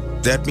yourselves.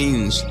 That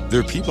means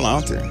there are people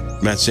out there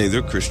that say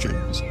they're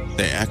Christians.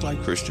 They act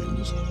like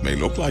Christians, may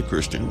look like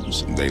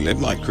Christians, they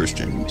live like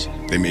Christians,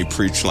 they may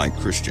preach like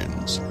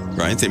Christians,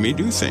 right? They may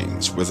do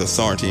things with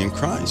authority in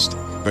Christ,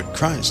 but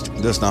Christ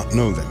does not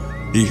know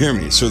them. You hear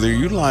me? So they're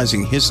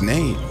utilizing his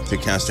name to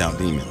cast out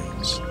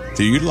demons.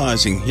 They're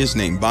utilizing his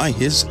name by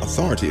his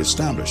authority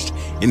established.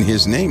 In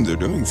his name, they're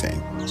doing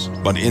things.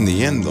 But in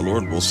the end, the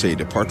Lord will say,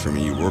 depart from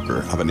me, you worker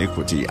of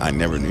iniquity, I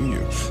never knew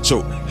you.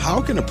 So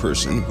how can a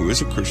person who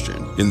is a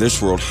Christian in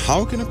this world,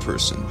 how can a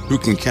person who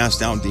can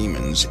cast out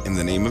demons in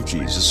the name of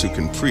Jesus, who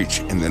can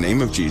preach in the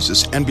name of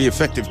Jesus and be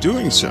effective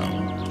doing so,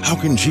 how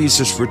can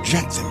Jesus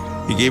reject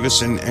them? He gave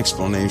us an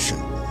explanation.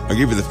 I'll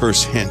give you the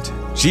first hint.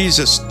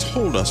 Jesus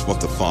told us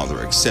what the Father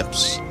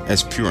accepts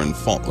as pure and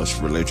faultless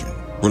religion.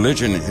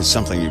 Religion is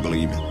something you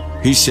believe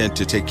in. He said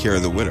to take care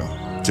of the widow,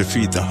 to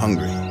feed the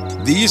hungry.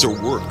 These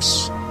are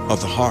works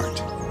of the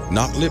heart,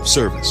 not lip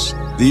service.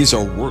 These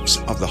are works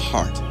of the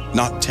heart,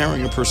 not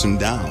tearing a person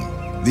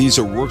down. These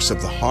are works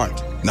of the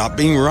heart, not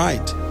being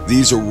right.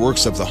 These are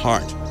works of the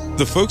heart.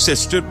 The folks that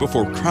stood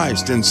before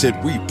Christ and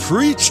said, we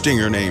preached in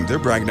your name, they're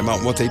bragging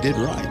about what they did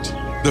right.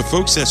 The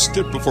folks that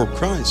stood before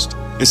Christ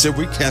and said,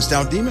 we cast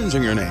out demons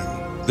in your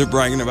name, they're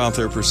bragging about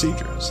their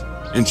procedures.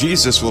 And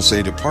Jesus will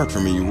say, depart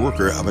from me, you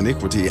worker of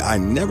iniquity, I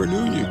never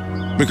knew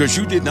you, because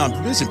you did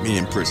not visit me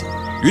in prison.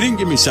 You didn't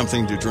give me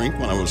something to drink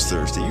when I was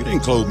thirsty. You didn't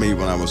clothe me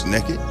when I was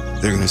naked.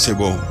 They're going to say,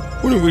 well,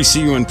 when did we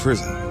see you in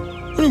prison?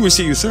 When did we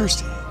see you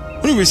thirsty?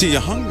 When did we see you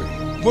hungry?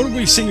 When did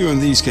we see you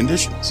in these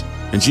conditions?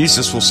 And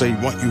Jesus will say,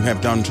 what you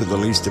have done to the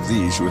least of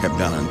these, you have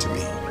done unto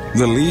me.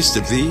 The least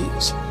of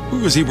these?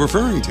 Who is he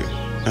referring to?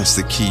 That's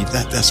the key.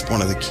 That's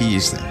one of the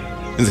keys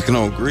there. In the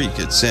Knoll Greek,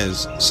 it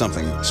says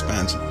something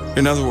expansive.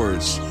 In other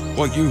words,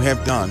 what you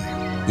have done,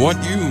 what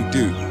you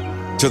do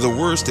to the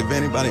worst of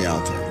anybody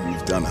out there,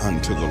 you've done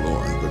unto the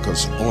Lord,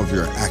 because all of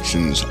your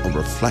actions are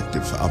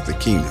reflective of the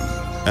kingdom.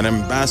 An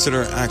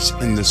ambassador acts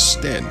in the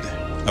stead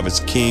of its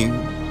king,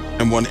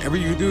 and whatever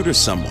you do to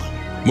someone,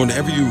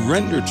 whatever you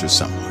render to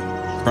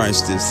someone,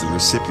 Christ is the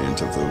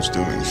recipient of those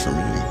doings from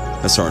you.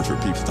 That's hard for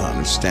people to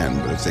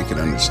understand, but if they could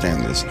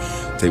understand this,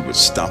 they would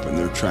stop in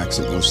their tracks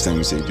at most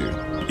things they do.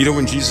 You know,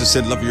 when Jesus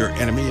said, love your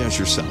enemy as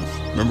yourself,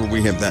 remember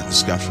we had that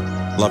discussion,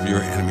 love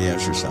your enemy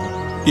as yourself.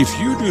 If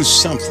you do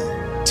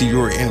something to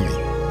your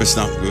enemy that's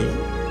not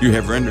good, you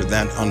have rendered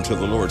that unto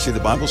the Lord. See, the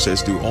Bible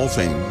says, do all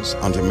things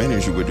unto men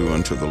as you would do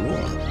unto the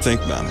Lord.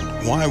 Think about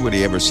it. Why would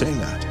he ever say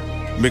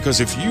that? Because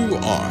if you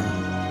are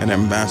an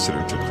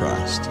ambassador to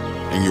Christ,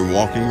 and you're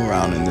walking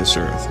around in this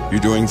earth,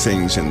 you're doing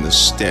things in the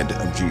stead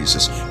of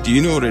Jesus. Do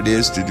you know what it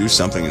is to do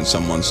something in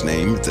someone's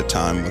name at the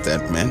time, what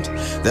that meant?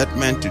 That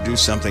meant to do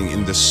something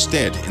in the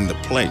stead, in the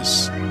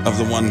place of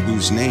the one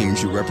whose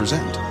names you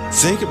represent.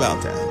 Think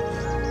about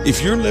that.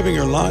 If you're living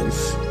your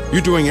life,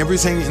 you're doing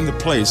everything in the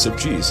place of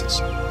Jesus.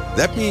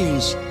 That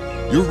means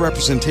your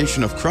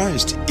representation of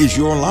Christ is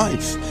your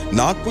life.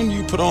 Not when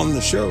you put on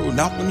the show,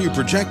 not when you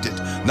project it,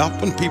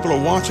 not when people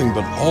are watching,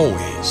 but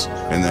always.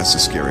 And that's a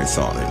scary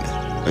thought, isn't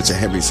it? It's a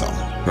heavy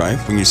thought. right?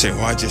 When you say,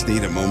 well, I just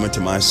need a moment to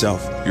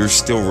myself, you're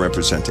still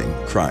representing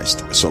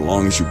Christ so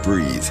long as you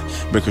breathe,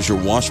 because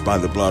you're washed by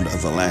the blood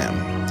of the Lamb,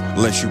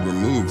 unless you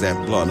remove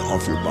that blood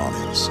off your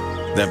bodies.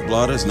 That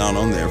blood is not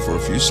on there for a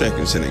few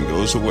seconds and then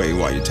goes away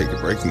while you take a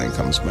break and then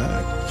comes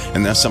back.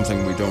 And that's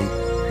something we don't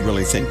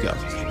really think of.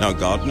 Now,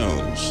 God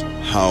knows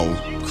how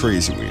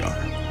crazy we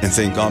are. And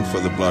thank God for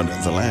the blood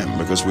of the Lamb,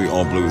 because we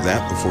all blew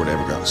that before it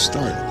ever got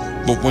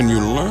started. But when you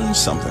learn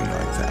something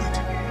like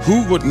that,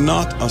 who would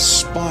not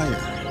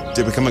aspire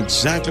to become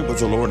exactly what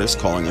the Lord is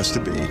calling us to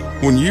be?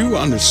 When you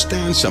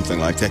understand something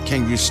like that,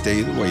 can you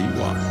stay the way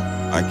you are?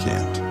 I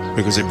can't,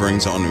 because it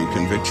brings on new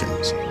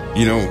convictions.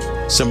 You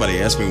know, somebody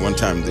asked me one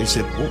time, they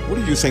said, what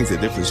do you think the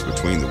difference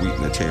between the wheat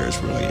and the tares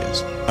really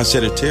is? I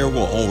said, a tare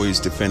will always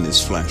defend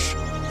his flesh.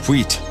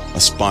 Wheat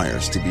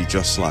aspires to be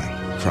just like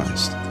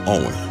Christ,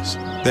 always.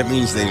 That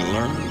means they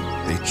learn,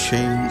 they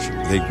change,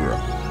 they grow.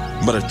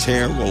 But a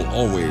tare will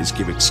always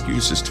give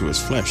excuses to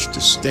his flesh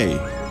to stay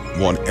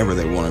whatever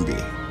they want to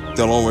be.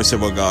 They'll always say,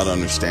 well, God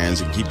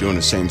understands, and keep doing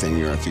the same thing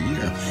year after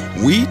year.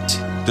 Wheat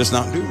does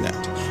not do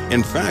that.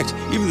 In fact,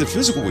 even the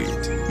physical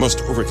wheat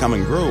must overcome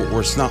and grow,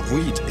 or it's not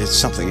wheat, it's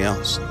something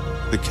else,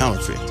 the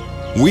counterfeit.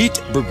 Wheat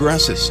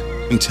progresses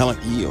until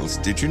it yields.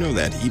 Did you know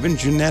that? Even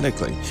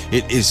genetically,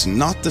 it is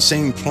not the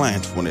same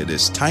plant when it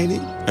is tiny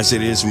as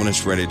it is when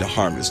it's ready to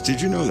harvest.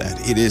 Did you know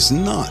that? It is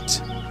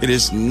not. It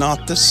is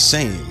not the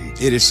same.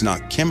 It is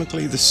not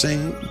chemically the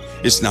same.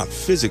 It's not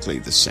physically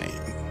the same.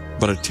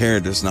 But a tare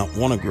does not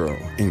want to grow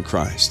in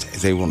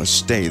Christ. They want to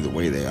stay the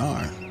way they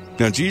are.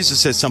 Now, Jesus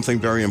said something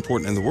very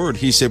important in the Word.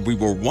 He said, we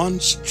were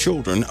once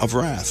children of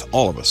wrath.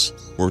 All of us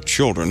were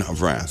children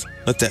of wrath.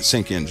 Let that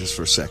sink in just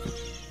for a second.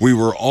 We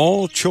were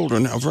all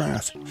children of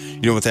wrath.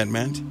 You know what that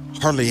meant?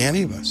 Hardly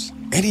any of us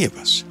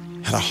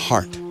had a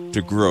heart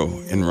to grow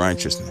in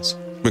righteousness,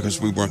 because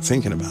we weren't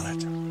thinking about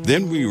it.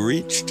 Then we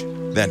reached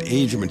that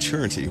age of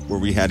maturity where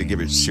we had to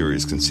give it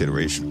serious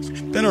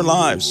consideration. Then our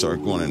lives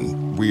started going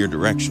in weird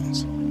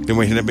directions. Then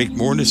we had to make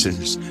more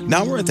decisions.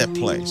 Now we're at that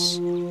place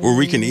where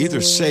we can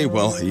either say,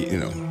 well,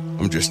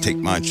 I'm just take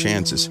my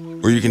chances,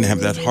 or you can have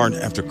that heart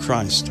after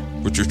Christ,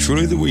 but you're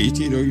truly the wheat.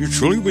 You're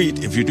truly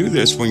wheat. If you do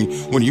this,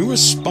 when you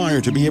aspire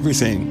to be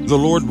everything the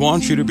Lord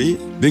wants you to be,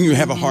 then you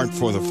have a heart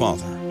for the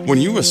Father. When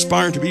you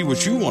aspire to be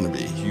what you want to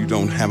be, you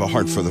don't have a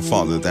heart for the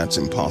Father. That's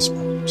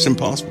impossible. It's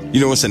impossible.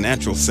 It's a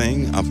natural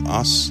thing of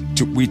us.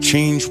 We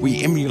change,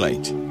 we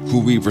emulate who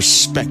we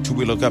respect, who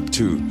we look up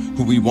to,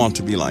 who we want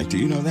to be like. Do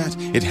you know that?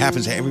 It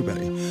happens to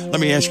everybody. Let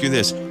me ask you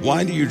this.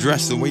 Why do you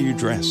dress the way you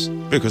dress?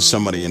 Because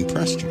somebody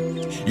impressed you.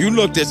 You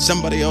looked at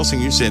somebody else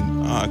and you said,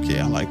 okay,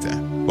 I like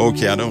that.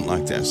 Okay, I don't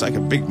like that. It's like a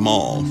big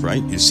mall,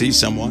 right? You see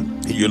someone,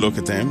 and you look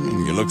at them,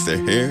 and you look at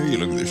their hair, you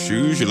look at their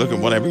shoes, you look at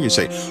whatever, and you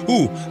say,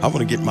 ooh, I want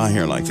to get my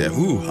hair like that.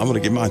 Ooh, I want to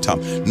get my top.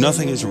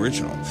 Nothing is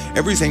original.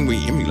 Everything we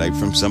emulate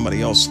from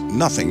somebody else,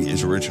 nothing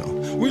is original.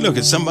 We look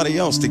at somebody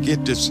else to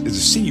get to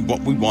see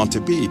what we want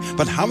to be.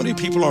 But how many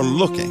people are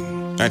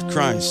looking at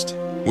Christ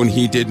when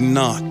he did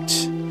not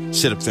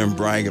sit up there and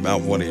brag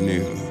about what he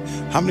knew?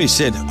 How many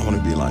said, I want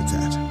to be like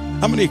that?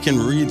 How many can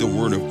read the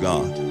Word of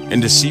God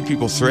and to see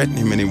people threaten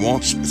him, and he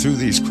walks through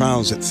these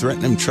crowds that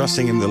threaten him,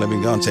 trusting him, the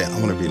living God, and say, I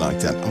want to be like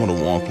that. I want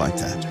to walk like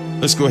that.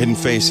 Let's go ahead and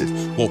face it.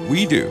 What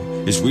we do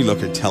is we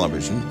look at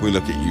television, we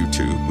look at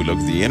YouTube, we look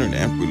at the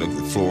internet, we look at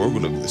the floor, we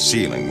look at the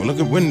ceiling, we look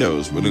at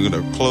windows, we look at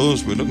our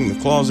clothes, we look in the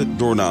closet,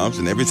 doorknobs,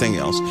 and everything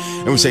else,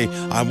 and we say,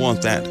 I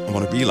want that. I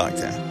want to be like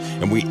that.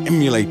 And we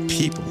emulate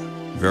people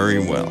very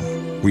well.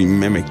 We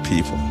mimic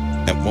people.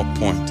 At what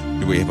point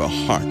do we have a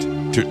heart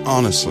to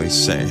honestly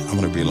say, I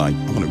want to be like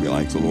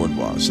the Lord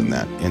was in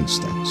that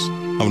instance?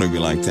 I want to be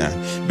like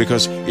that.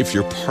 Because if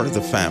you're part of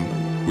the family,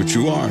 which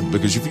you are,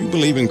 because if you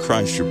believe in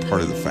Christ, you're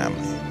part of the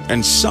family.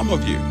 And some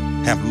of you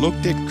have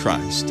looked at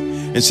Christ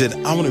and said,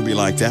 I want to be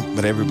like that,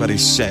 but everybody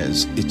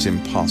says it's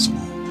impossible.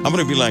 I want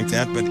to be like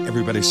that, but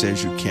everybody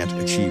says you can't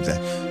achieve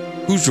that.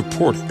 Whose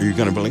report are you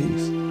going to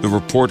believe? The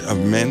report of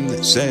men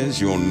that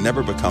says you'll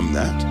never become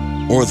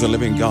that? Or the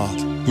living God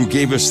who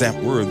gave us that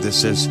word that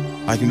says,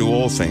 I can do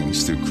all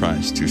things through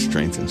Christ who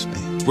strengthens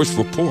me? Which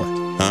report?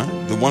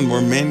 The one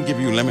where men give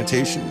you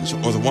limitations,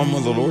 or the one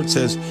where the Lord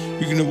says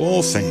you can do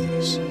all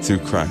things through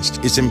Christ?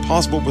 It's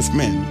impossible with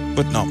men,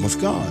 but not with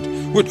God.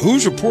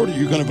 Whose report are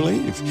you going to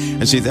believe?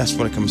 And see, that's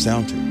what it comes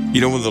down to.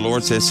 When the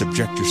Lord says,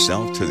 subject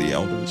yourself to the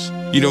elders,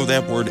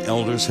 that word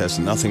elders has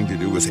nothing to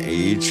do with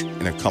age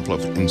in a couple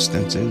of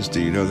instances.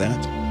 Do you know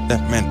that?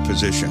 That meant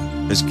position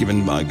is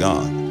given by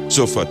God.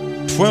 So if a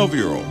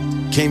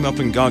 12-year-old came up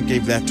and God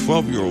gave that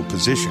 12-year-old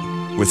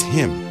position with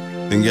him,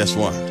 then guess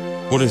what?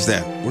 What is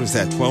that? What is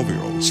that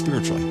 12-year-old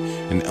spiritually?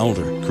 An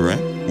elder,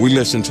 correct? We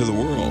listen to the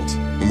world,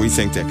 and we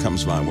think that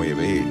comes by way of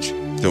age,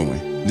 don't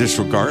we?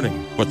 Disregarding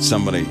what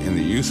somebody in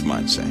the youth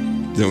might say.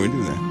 Don't we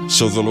do that?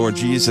 So the Lord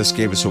Jesus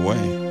gave us a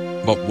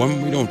way. But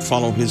when we don't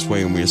follow his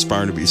way and we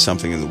aspire to be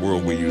something in the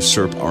world, we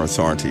usurp our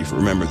authority.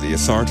 Remember, the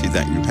authority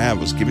that you have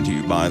was given to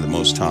you by the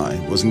Most High.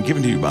 It wasn't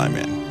given to you by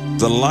men.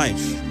 The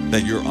life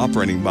that you're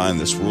operating by in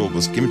this world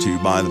was given to you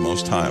by the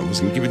Most High. It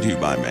wasn't given to you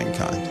by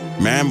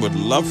mankind. Man would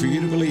love for you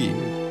to believe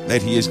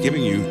that he is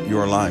giving you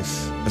your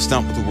life. That's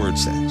not what the word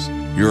says.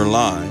 You're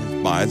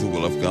alive by the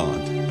will of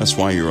God. That's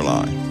why you're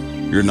alive.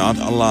 You're not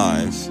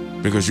alive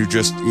because you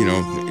just,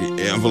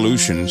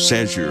 evolution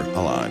says you're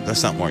alive.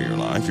 That's not why you're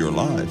alive. You're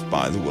alive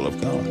by the will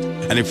of God.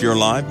 And if you're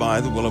alive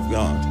by the will of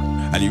God,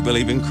 and you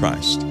believe in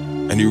Christ,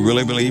 and you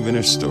really believe in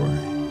his story,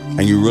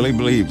 and you really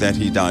believe that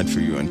he died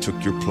for you and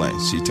took your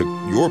place, he took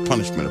your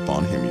punishment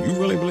upon him, you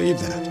really believe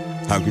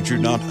that, how could you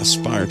not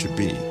aspire to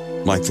be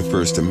like the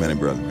first of many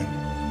brethren?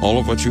 All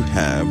of what you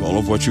have, all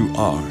of what you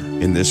are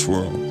in this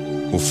world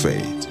will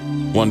fade.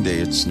 One day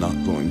it's not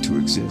going to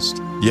exist.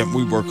 Yet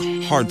we work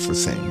hard for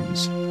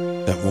things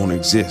that won't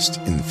exist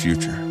in the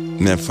future.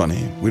 Isn't that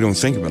funny? We don't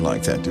think of it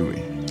like that, do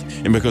we?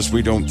 And because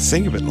we don't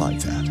think of it like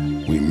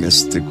that, we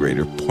miss the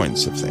greater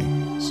points of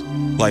things.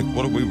 Like,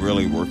 what are we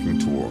really working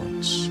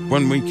towards?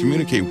 When we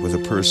communicate with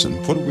a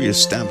person, what are we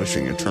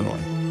establishing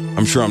eternally?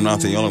 I'm sure I'm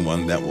not the only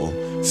one that will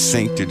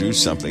think to do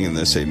something and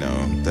they say, no,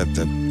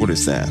 what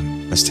is that?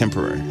 That's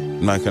temporary.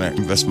 I'm not going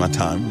to invest my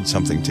time in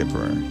something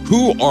temporary.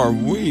 Who are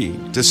we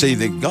to say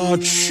that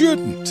God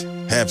shouldn't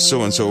have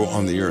so-and-so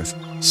on the earth?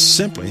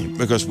 Simply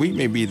because we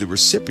may be the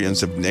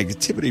recipients of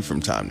negativity from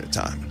time to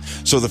time.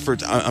 So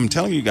I'm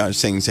telling you guys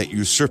things that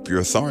usurp your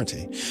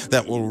authority,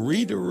 that will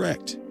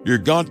redirect your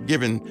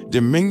God-given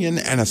dominion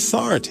and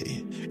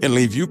authority and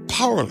leave you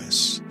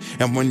powerless.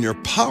 And when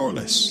you're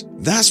powerless,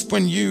 that's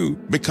when you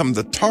become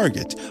the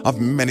target of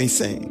many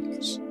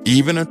things,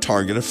 even a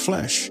target of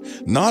flesh,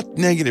 not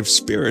negative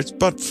spirits,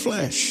 but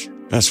flesh.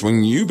 That's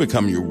when you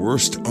become your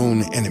worst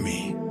own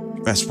enemy.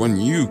 That's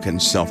when you can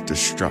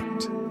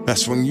self-destruct.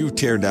 That's when you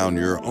tear down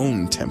your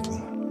own temple.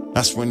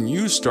 That's when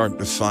you start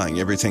defying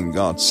everything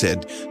God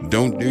said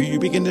don't do. You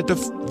begin to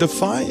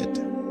defy it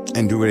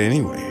and do it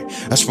anyway.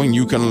 That's when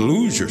you can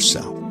lose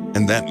yourself.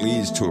 And that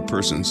leads to a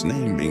person's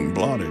name being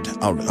blotted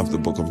out of the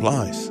book of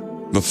life.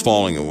 The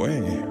falling away.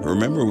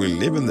 Remember, we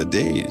live in the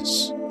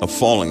days of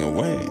falling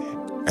away.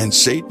 And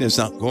Satan is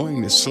not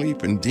going to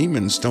sleep and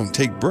demons don't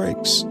take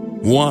breaks.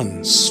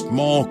 One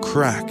small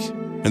crack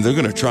and they're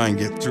going to try and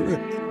get through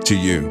it to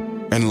you.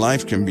 And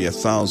life can be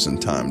 1,000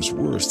 times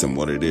worse than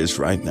what it is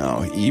right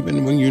now,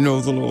 even when you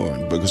know the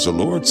Lord. Because the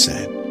Lord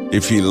said,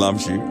 if he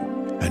loves you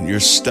and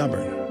you're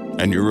stubborn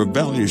and you're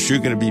rebellious, you're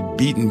going to be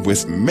beaten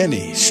with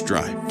many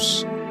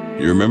stripes.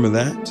 You remember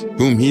that?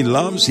 Whom he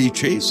loves, he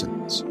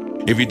chastens.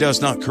 If he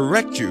does not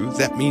correct you,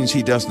 that means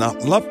he does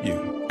not love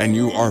you and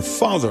you are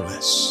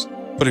fatherless.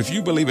 But if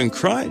you believe in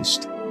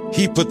Christ,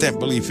 he put that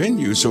belief in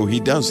you, so he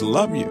does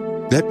love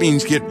you. That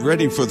means get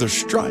ready for the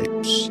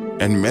stripes.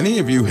 And many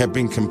of you have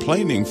been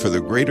complaining for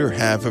the greater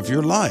half of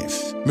your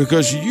life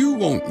because you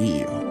won't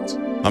yield.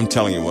 I'm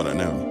telling you what I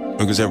know,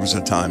 because there was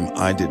a time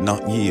I did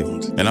not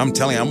yield. And I'm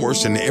telling you, I'm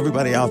worse than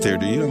everybody out there.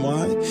 Do you know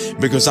why?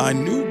 Because I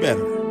knew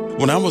better.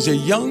 When I was a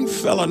young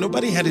fella,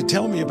 nobody had to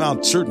tell me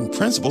about certain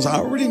principles. I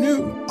already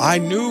knew. I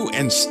knew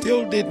and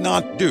still did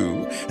not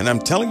do. And I'm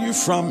telling you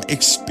from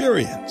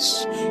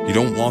experience, you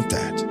don't want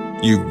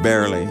that. You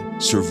barely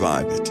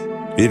survive it.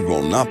 It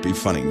will not be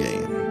fun and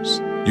games.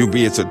 You'll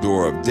be at the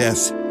door of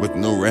death with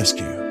no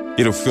rescue.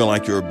 It'll feel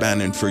like you're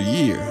abandoned for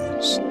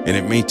years, and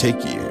it may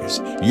take years.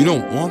 You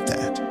don't want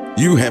that.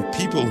 You have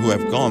people who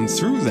have gone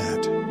through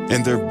that,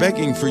 and they're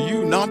begging for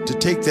you not to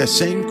take that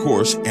same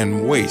course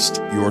and waste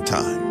your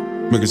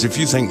time. Because if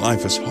you think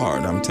life is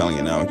hard, I'm telling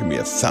you now, it can be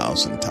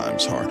 1,000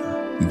 times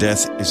harder.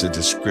 Death is a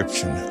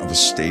description of a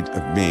state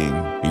of being,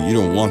 and you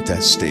don't want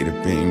that state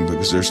of being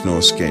because there's no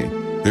escape.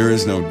 There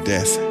is no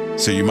death.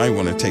 So you might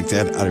want to take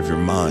that out of your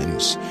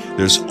minds.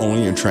 There's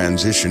only a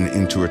transition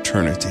into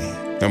eternity.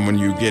 And when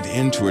you get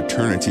into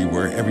eternity,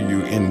 wherever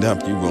you end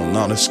up, you will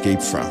not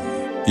escape from.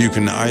 You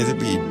can either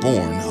be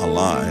born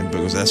alive,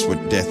 because that's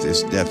what death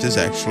is. Death is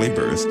actually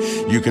birth.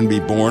 You can be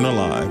born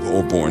alive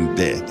or born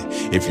dead.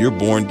 If you're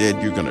born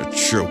dead, you're going to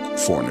choke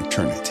for an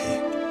eternity.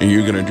 And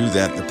you're going to do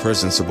that in the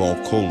presence of all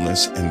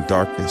coldness and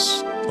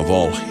darkness, of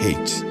all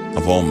hate,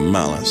 of all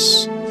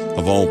malice,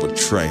 of all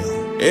betrayal.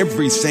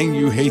 Everything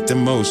you hate the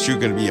most, you're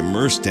going to be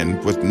immersed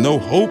in with no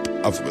hope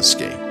of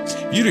escape.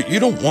 You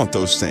don't want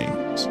those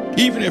things.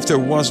 Even if there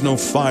was no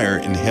fire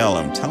in hell,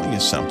 I'm telling you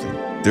something.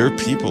 There are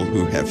people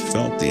who have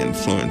felt the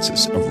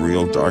influences of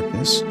real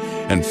darkness,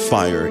 and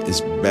fire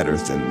is better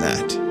than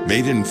that.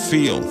 They didn't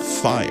feel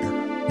fire.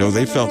 No,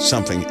 they felt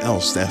something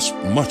else that's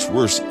much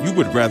worse. You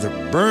would rather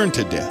burn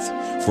to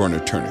death for an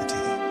eternity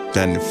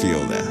than to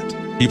feel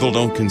that. People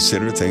don't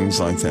consider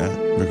things like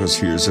that because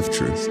here's the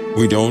truth.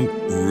 We don't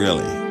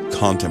really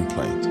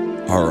contemplate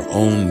our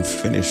own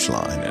finish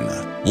line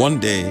enough. One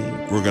day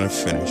we're going to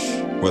finish.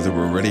 Whether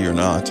we're ready or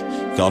not,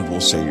 God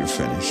will say you're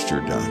finished,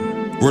 you're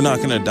done. We're not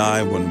going to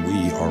die when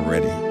we are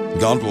ready.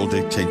 God will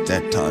dictate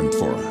that time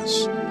for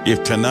us.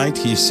 If tonight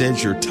he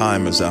says your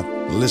time is up,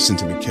 listen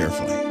to me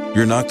carefully.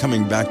 You're not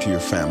coming back to your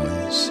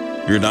families.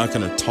 You're not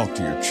going to talk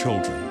to your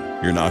children.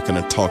 You're not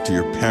going to talk to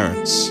your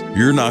parents.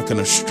 You're not going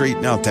to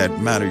straighten out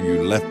that matter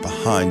you left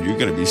behind. You're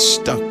going to be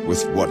stuck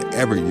with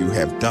whatever you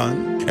have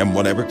done and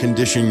whatever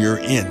condition you're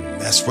in.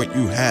 That's what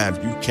you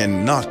have. You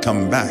cannot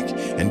come back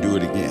and do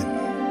it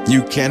again.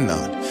 You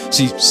cannot.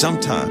 See,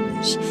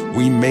 sometimes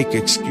we make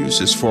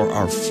excuses for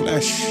our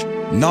flesh,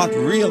 not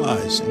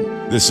realizing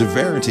the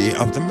severity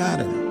of the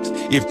matter.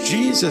 If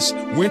Jesus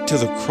went to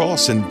the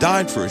cross and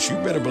died for us, you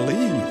better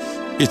believe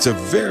it's a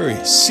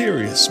very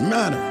serious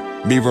matter.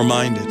 Be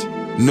reminded,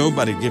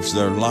 nobody gives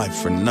their life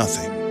for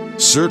nothing.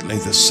 Certainly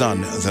the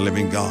Son of the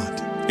living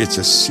God. It's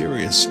a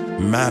serious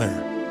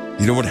matter.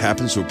 You know what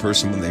happens to a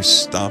person when they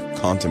stop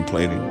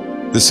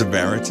contemplating the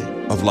severity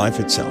of life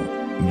itself?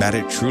 That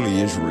it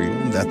truly is real,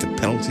 that the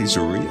penalties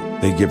are real.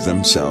 They give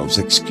themselves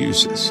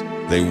excuses.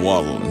 They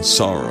waddle in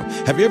sorrow.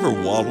 Have you ever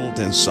waddled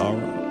in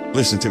sorrow?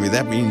 Listen to me,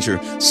 that means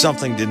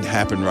something didn't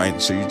happen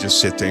right, so you just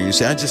sit there and you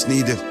say, I just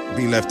need to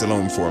be left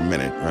alone for a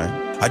minute,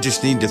 right? I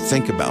just need to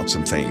think about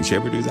some things. You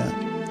ever do that?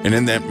 And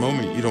in that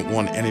moment, you don't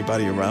want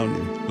anybody around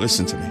you.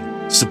 Listen to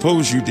me.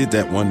 Suppose you did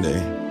that one day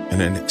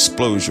and an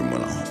explosion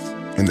went off,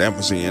 and that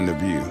was the end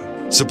of you.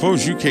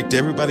 Suppose you kicked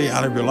everybody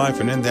out of your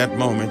life, and in that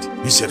moment,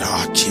 you said,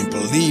 I can't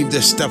believe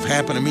this stuff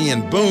happened to me,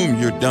 and boom,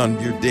 you're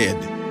done, you're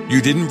dead. You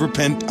didn't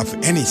repent of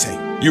anything.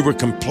 You were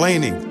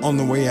complaining on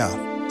the way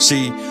out.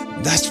 See,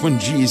 that's when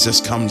Jesus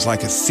comes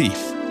like a thief.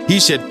 He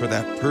said for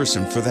that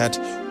person, for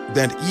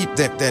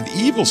that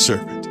evil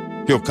servant,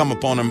 he'll come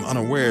upon him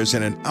unawares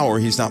in an hour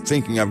he's not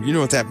thinking of. You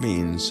know what that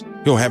means?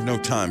 He'll have no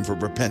time for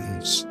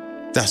repentance.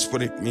 That's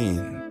what it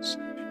means.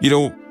 You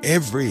know,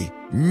 every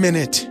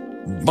minute,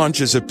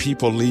 bunches of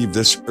people leave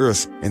this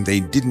earth and they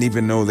didn't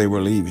even know they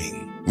were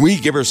leaving. We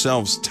give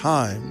ourselves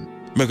time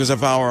because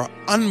of our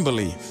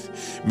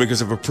unbelief,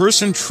 because if a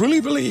person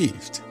truly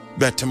believed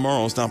that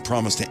tomorrow's not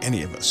promised to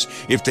any of us,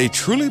 if they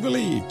truly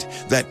believed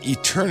that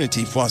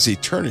eternity was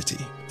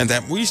eternity, and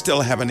that we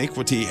still have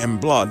iniquity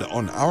and blood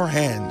on our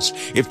hands,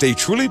 if they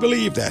truly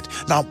believed that,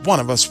 not one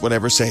of us would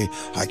ever say,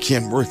 I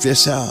can't work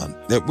this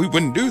out, that we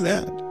wouldn't do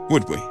that,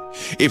 would we?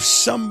 If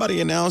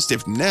somebody announced,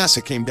 if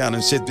NASA came down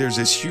and said, there's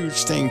this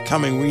huge thing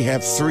coming, we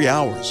have 3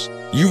 hours,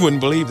 you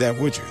wouldn't believe that,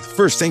 would you? The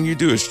first thing you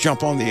do is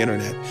jump on the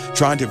internet,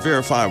 trying to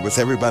verify with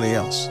everybody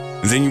else.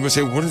 And then you would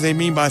say, what do they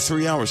mean by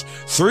 3 hours?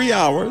 3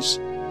 hours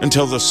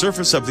until the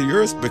surface of the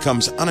earth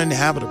becomes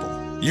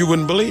uninhabitable. You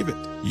wouldn't believe it.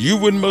 You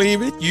wouldn't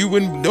believe it.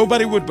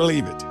 Nobody would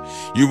believe it.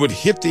 You would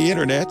hit the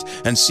internet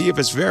and see if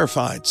it's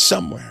verified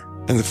somewhere.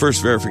 And the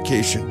first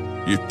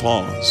verification, you'd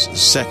pause. The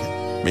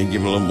second, maybe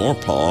give it a little more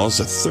pause.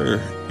 The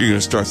third, you're going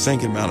to start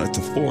thinking about it.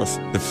 The fourth,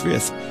 the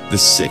fifth, the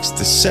sixth,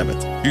 the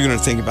seventh. You're going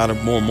to think about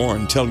it more and more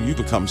until you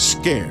become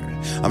scared.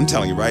 I'm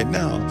telling you right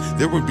now,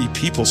 there would be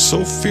people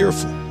so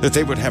fearful that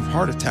they would have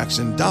heart attacks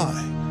and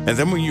die. And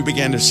then when you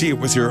began to see it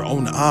with your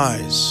own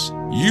eyes,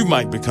 you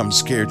might become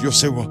scared. You'll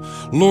say, well,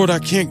 Lord, I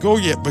can't go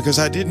yet because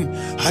I didn't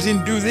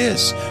do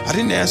this. I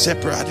didn't ask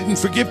that person. I didn't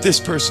forgive this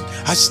person.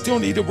 I still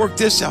need to work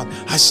this out.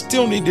 I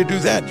still need to do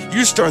that.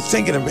 You start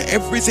thinking of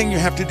everything you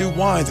have to do.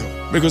 Why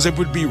though? Because it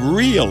would be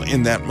real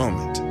in that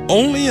moment.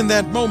 Only in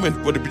that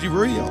moment would it be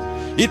real.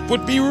 It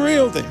would be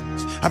real then.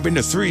 I've been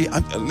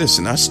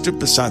to I stood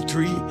beside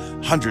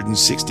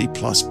 360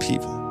 plus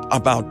people.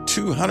 About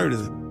 200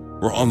 of them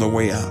were on the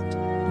way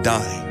out,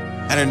 dying.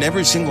 And in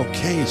every single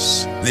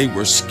case, they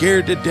were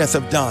scared to death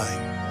of dying.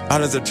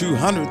 Out of the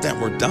 200 that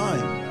were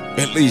dying,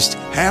 at least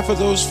half of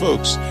those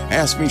folks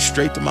asked me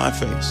straight to my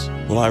face,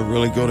 will I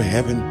really go to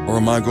heaven or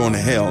am I going to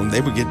hell? And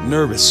they would get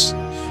nervous.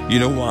 You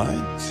know why?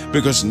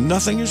 Because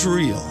nothing is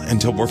real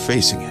until we're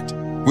facing it.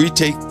 We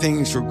take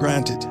things for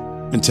granted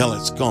until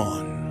it's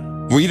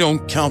gone. We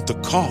don't count the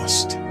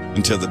cost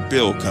until the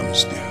bill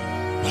comes due.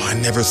 Well, I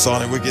never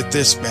thought it would get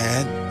this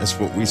bad. That's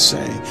what we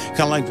say.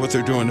 Kind of like what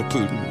they're doing to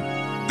Putin.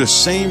 The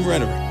same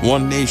rhetoric,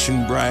 one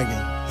nation bragging,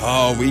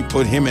 oh, we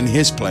put him in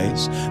his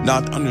place,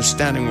 not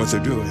understanding what they're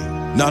doing,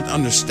 not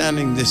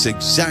understanding this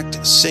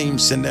exact same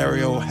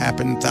scenario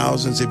happened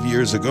thousands of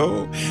years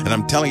ago, and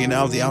I'm telling you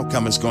now the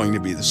outcome is going to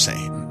be the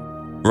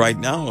same. Right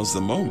now is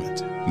the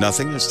moment.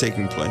 Nothing is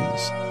taking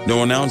place.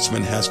 No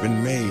announcement has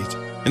been made.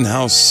 And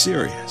how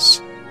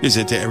serious is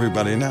it to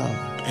everybody now?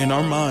 In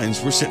our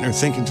minds, we're sitting there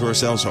thinking to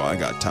ourselves, oh, I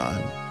got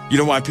time. You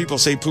know why people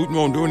say Putin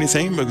won't do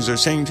anything? Because they're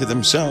saying to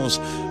themselves,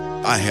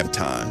 I have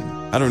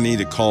time. I don't need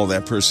to call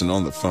that person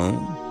on the phone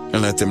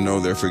and let them know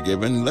they're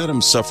forgiven. Let them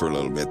suffer a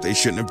little bit. They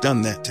shouldn't have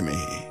done that to me.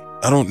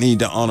 I don't need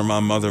to honor my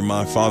mother,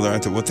 my father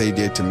after what they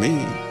did to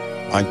me.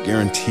 I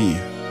guarantee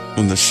you,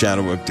 when the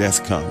shadow of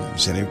death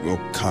comes, and it will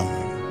come,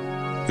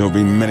 there will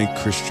be many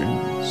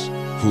Christians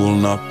who will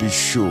not be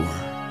sure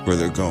where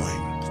they're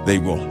going. They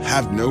will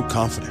have no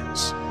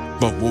confidence,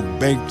 but will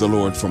beg the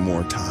Lord for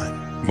more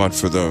time. But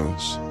for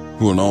those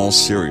who in all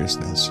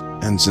seriousness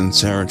and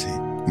sincerity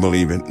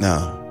believe it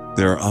now,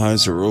 their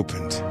eyes are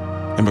opened,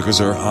 and because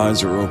their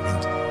eyes are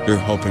opened, they're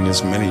helping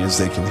as many as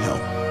they can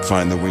help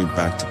find the way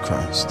back to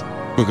Christ,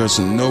 because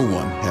no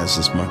one has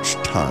as much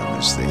time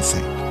as they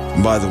think.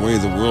 And by the way,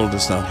 the world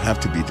does not have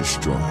to be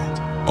destroyed.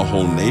 A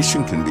whole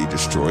nation can be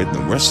destroyed, and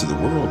the rest of the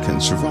world can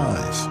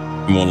survive.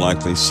 And we'll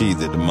likely see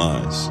the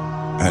demise,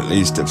 at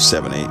least of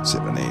 7/8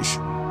 of a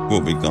nation,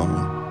 will be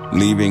gone,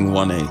 leaving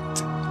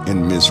 1/8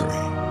 in misery.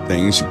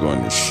 Things are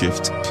going to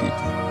shift,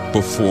 people.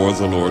 Before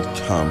the Lord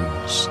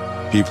comes,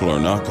 people are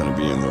not going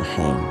to be in their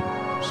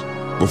homes.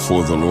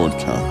 before the Lord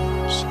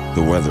comes.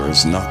 The weather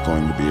is not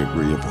going to be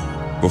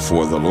agreeable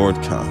before the Lord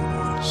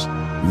comes.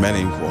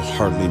 Many will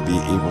hardly be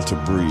able to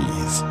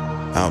breathe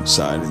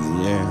outside in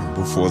the air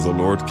before the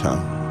Lord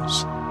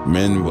comes.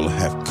 Men will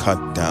have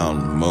cut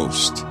down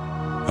most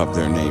of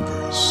their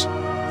neighbors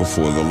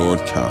before the Lord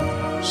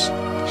comes.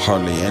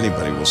 Hardly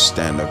anybody will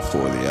stand up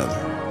for the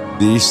other.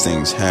 These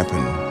things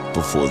happen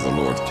before the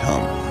Lord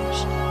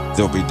comes.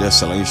 There'll be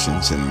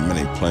desolations in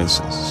many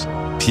places.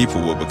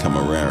 People will become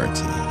a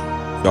rarity.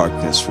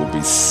 Darkness will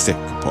be thick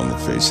upon the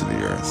face of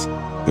the earth.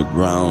 The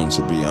grounds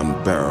will be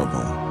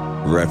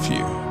unbearable.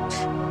 Refuge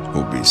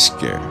will be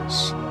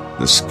scarce.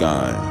 The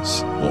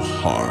skies will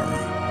harm,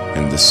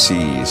 and the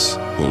seas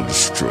will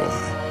destroy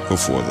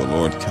before the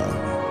Lord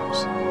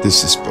comes.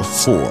 This is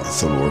before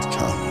the Lord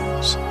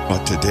comes.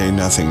 But today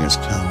nothing has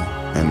come.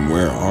 And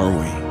where are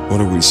we?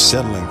 What are we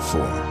settling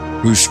for?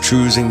 Who's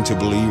choosing to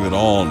believe it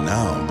all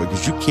now?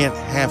 Because you can't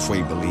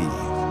halfway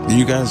believe. Do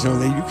you guys know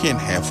that you can't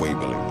halfway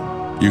believe?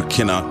 You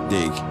cannot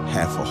dig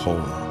half a hole.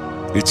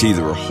 It's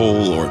either a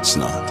hole or it's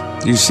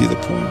not. Do you see the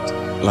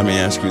point? Let me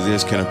ask you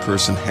this. Can a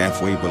person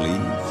halfway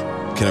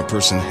believe? Can a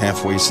person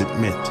halfway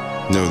submit?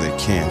 No, they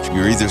can't.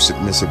 You're either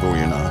submissive or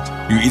you're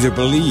not. You either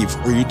believe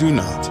or you do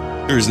not.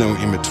 There is no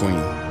in between.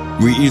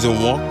 We either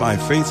walk by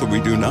faith or we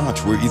do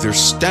not. We're either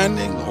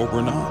standing or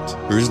we're not.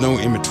 There is no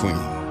in between.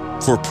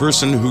 For a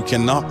person who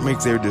cannot make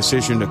their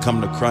decision to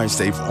come to Christ,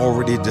 they've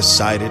already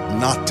decided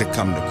not to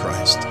come to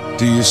Christ.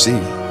 Do you see?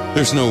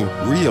 There's no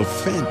real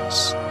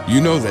fence. You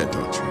know that,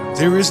 don't you?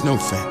 There is no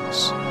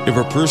fence. If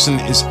a person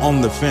is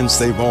on the fence,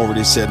 they've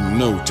already said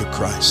no to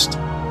Christ.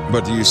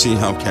 But do you see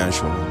how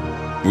casually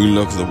we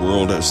look at the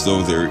world as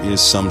though there is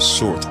some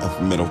sort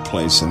of middle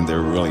place, and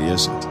there really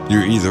isn't.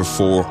 You're either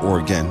for or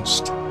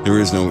against. There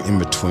is no in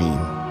between.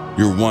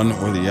 You're one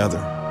or the other.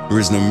 There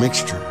is no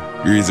mixture.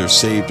 You're either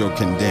saved or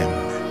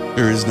condemned.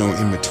 There is no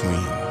in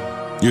between.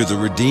 You're the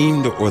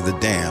redeemed or the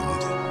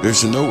damned.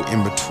 There's no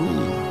in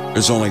between.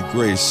 There's only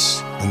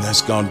grace, and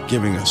that's God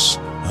giving us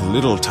a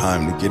little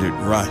time to get it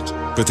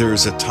right. But there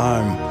is a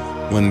time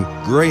when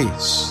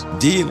grace,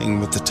 dealing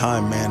with the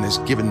time man is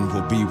given,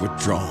 will be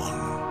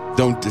withdrawn.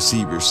 Don't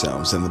deceive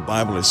yourselves. And the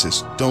Bible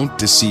says, don't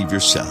deceive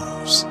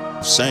yourselves.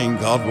 Saying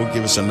God will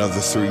give us another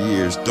 3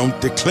 years. Don't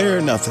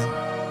declare nothing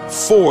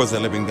for the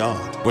living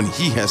God when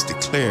he has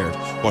declared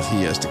what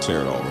he has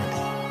declared already.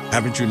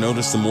 Haven't you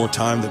noticed the more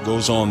time that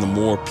goes on, the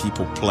more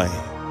people play,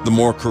 the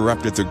more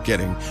corrupted they're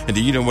getting? And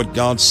do you know what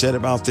God said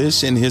about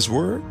this in his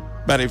word?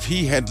 But if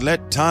he had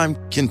let time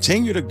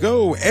continue to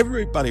go,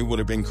 everybody would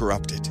have been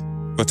corrupted.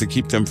 But to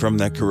keep them from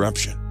that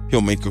corruption, he'll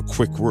make a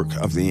quick work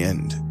of the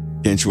end.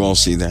 Can't you all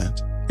see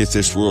that? If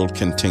this world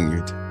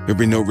continued, there'll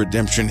be no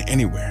redemption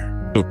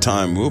anywhere. So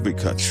time will be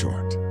cut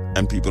short.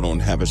 And people don't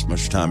have as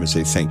much time as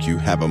they think. You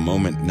have a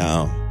moment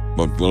now,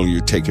 but will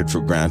you take it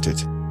for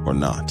granted or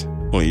not?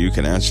 Only you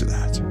can answer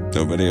that.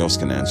 Nobody else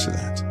can answer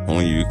that.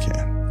 Only you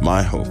can.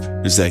 My hope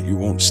is that you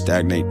won't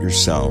stagnate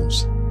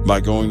yourselves by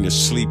going to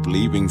sleep,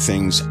 leaving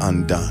things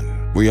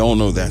undone. We all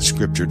know that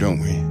scripture, don't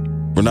we?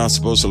 We're not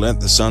supposed to let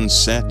the sun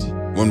set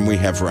when we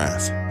have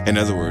wrath. In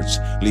other words,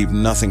 leave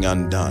nothing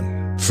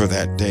undone for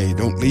that day.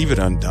 Don't leave it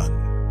undone.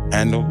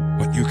 Handle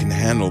what you can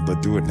handle,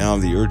 but do it now.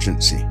 The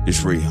urgency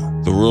is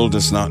real. The world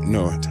does not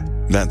know it.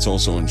 That's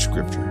also in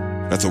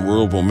scripture, that the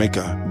world will make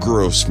a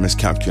gross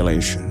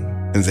miscalculation,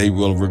 and they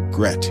will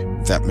regret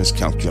that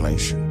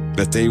miscalculation,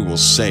 that they will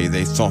say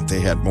they thought they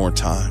had more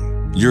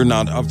time. You're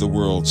not of the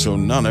world, so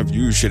none of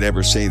you should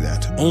ever say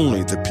that.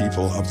 Only the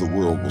people of the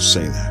world will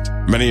say that.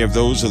 Many of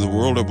those of the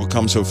world have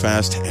become so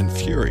fast and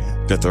furious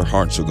that their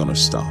hearts are going to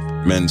stop.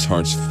 Men's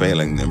hearts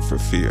failing them for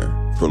fear,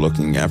 for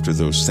looking after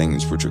those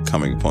things which are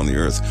coming upon the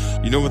earth.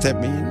 You know what that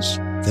means?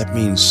 That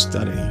means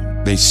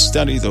studying. They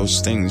study those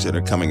things that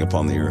are coming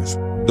upon the earth.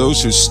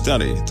 Those who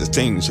study the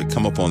things that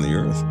come upon the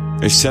earth,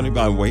 they study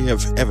by way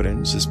of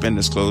evidence that's been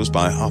disclosed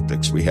by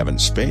optics we have in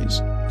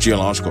space,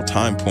 geological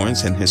time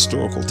points, and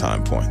historical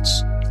time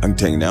points. I'm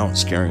telling you now,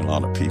 it's scaring a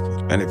lot of people.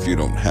 And if you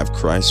don't have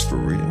Christ for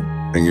real,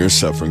 then your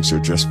sufferings are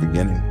just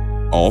beginning.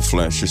 All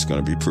flesh is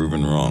going to be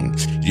proven wrong.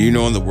 Do you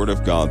know in the Word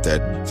of God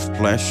that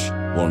flesh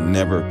will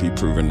never be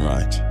proven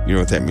right? You know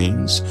what that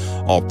means?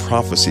 All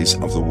prophecies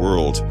of the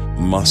world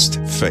must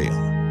fail.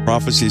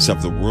 Prophecies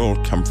of the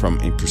world come from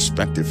a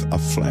perspective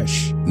of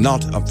flesh,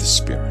 not of the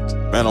Spirit.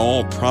 And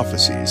all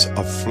prophecies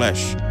of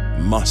flesh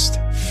must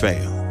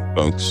fail.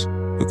 Folks,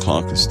 the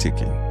clock is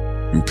ticking,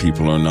 and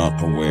people are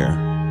not aware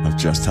of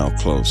just how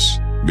close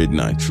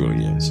midnight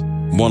truly is.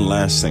 One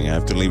last thing, I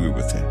have to leave you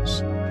with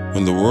this.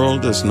 When the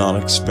world does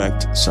not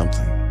expect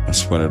something,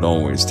 that's when it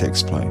always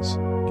takes place.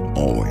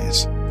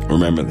 Always.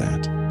 Remember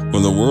that.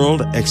 When the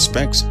world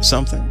expects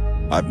something,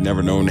 I've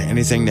never known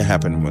anything to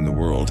happen when the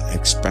world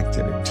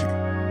expected it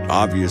to.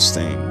 Obvious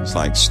things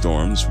like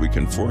storms, we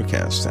can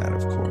forecast that,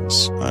 of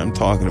course. I'm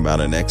talking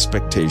about an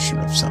expectation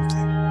of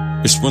something.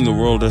 It's when the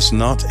world does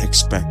not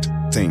expect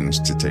things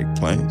to take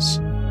place.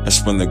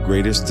 That's when the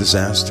greatest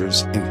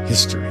disasters in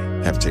history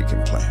have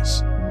taken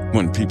place.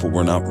 When people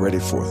were not ready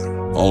for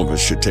them. All of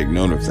us should take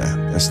note of that.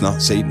 That's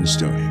not Satan's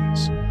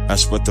doings.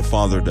 That's what the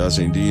Father does.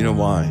 And do you know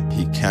why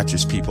He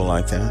catches people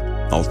like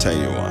that? I'll tell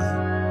you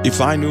why.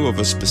 If I knew of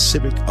a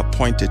specific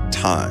appointed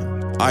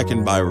time, I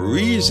can, by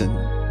reason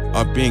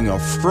of being a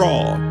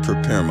fraud,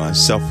 prepare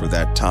myself for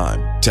that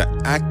time to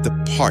act the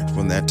part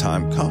when that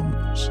time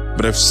comes.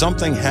 But if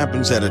something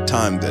happens at a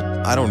time that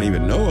I don't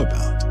even know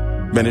about,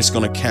 then it's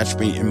going to catch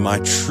me in my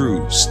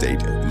true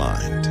state of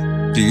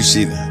mind. Do you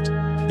see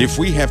that? If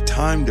we have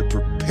time to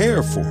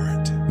prepare for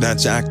it,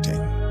 that's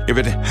acting. If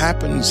it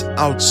happens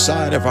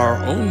outside of our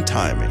own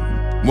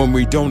timing, when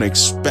we don't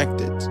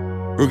expect it,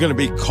 we're going to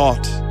be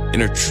caught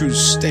in a true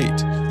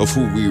state of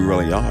who we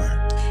really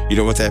are. You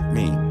know what that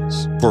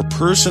means? For a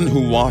person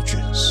who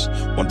watches,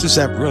 what does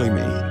that really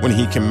mean? When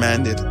He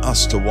commanded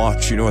us to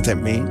watch, you know what that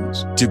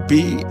means? To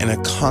be in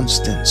a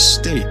constant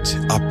state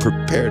of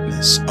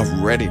preparedness,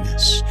 of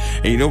readiness.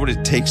 And you know what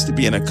it takes to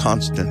be in a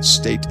constant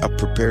state of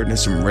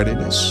preparedness and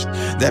readiness?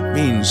 That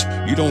means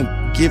you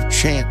don't give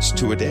chance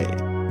to a day.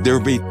 There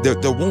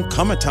won't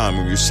come a time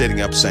when you're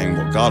sitting up saying,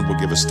 well, God will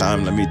give us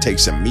time, let me take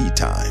some me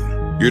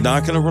time. You're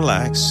not going to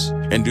relax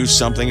and do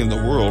something in the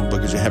world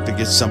because you have to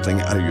get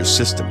something out of your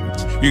system.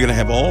 You're going to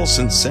have all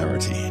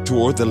sincerity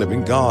toward the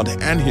living God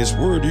and His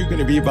Word. You're going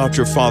to be about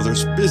your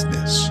Father's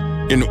business.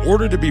 In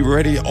order to be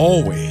ready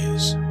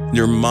always,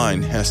 your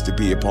mind has to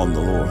be upon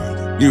the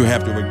Lord. You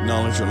have to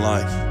acknowledge your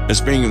life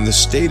as being in the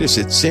status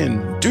it's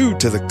in due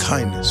to the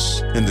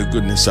kindness and the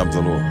goodness of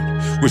the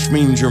Lord, which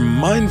means you're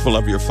mindful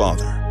of your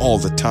Father all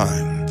the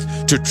time.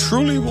 To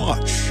truly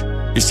watch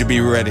is to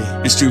be ready,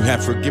 is to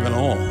have forgiven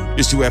all,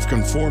 is to have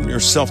conformed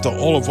yourself to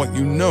all of what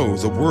you know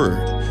the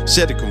Word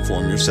said to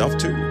conform yourself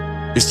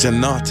to, is to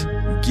not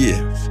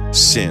give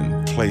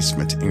sin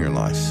placement in your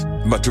life,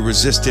 but to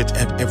resist it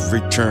at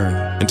every turn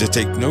and to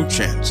take no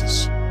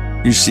chances.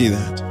 You see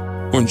that?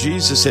 When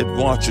Jesus said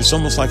watch, it's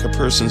almost like a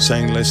person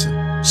saying,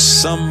 listen,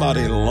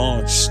 somebody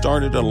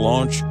started a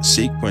launch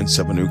sequence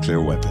of a nuclear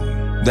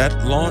weapon.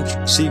 That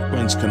launch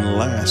sequence can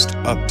last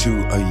up to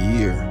a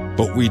year,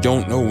 but we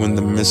don't know when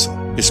the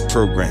missile is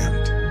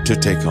programmed to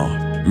take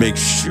off. Make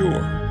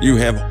sure you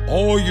have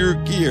all your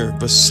gear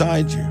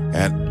beside you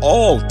at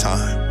all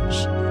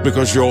times,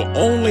 because you'll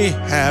only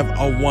have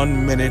a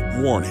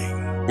 1-minute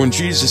warning. When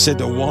Jesus said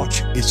to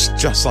watch, it's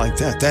just like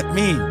that. That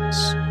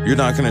means you're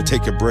not going to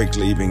take a break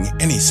leaving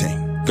anything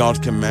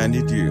God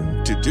commanded you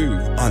to do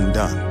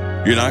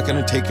undone. You're not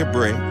going to take a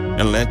break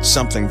and let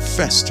something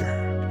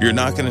fester. You're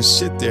not going to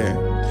sit there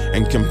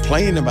and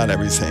complain about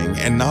everything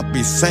and not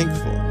be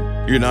thankful.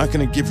 You're not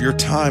going to give your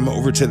time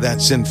over to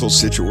that sinful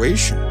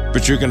situation,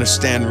 but you're going to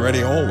stand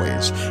ready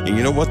always. And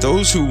you know what?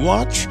 Those who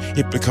watch,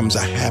 it becomes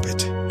a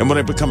habit. And when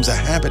it becomes a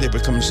habit, it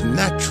becomes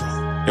natural.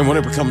 And when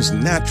it becomes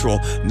natural,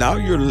 now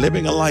you're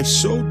living a life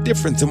so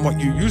different than what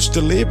you used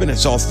to live, and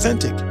it's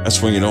authentic.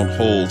 That's when you don't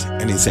hold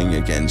anything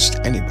against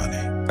anybody.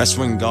 That's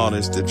when God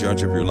is the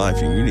judge of your life,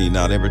 and you need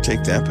not ever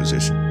take that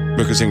position.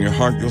 Because in your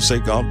heart, you'll say,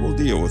 God will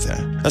deal with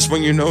that. That's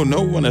when you know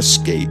no one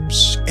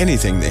escapes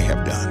anything they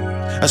have done.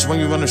 That's when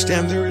you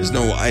understand there is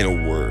no idle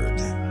word.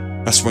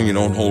 That's when you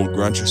don't hold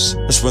grudges.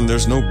 That's when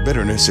there's no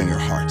bitterness in your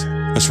heart.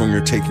 That's when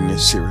you're taking it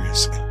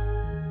seriously.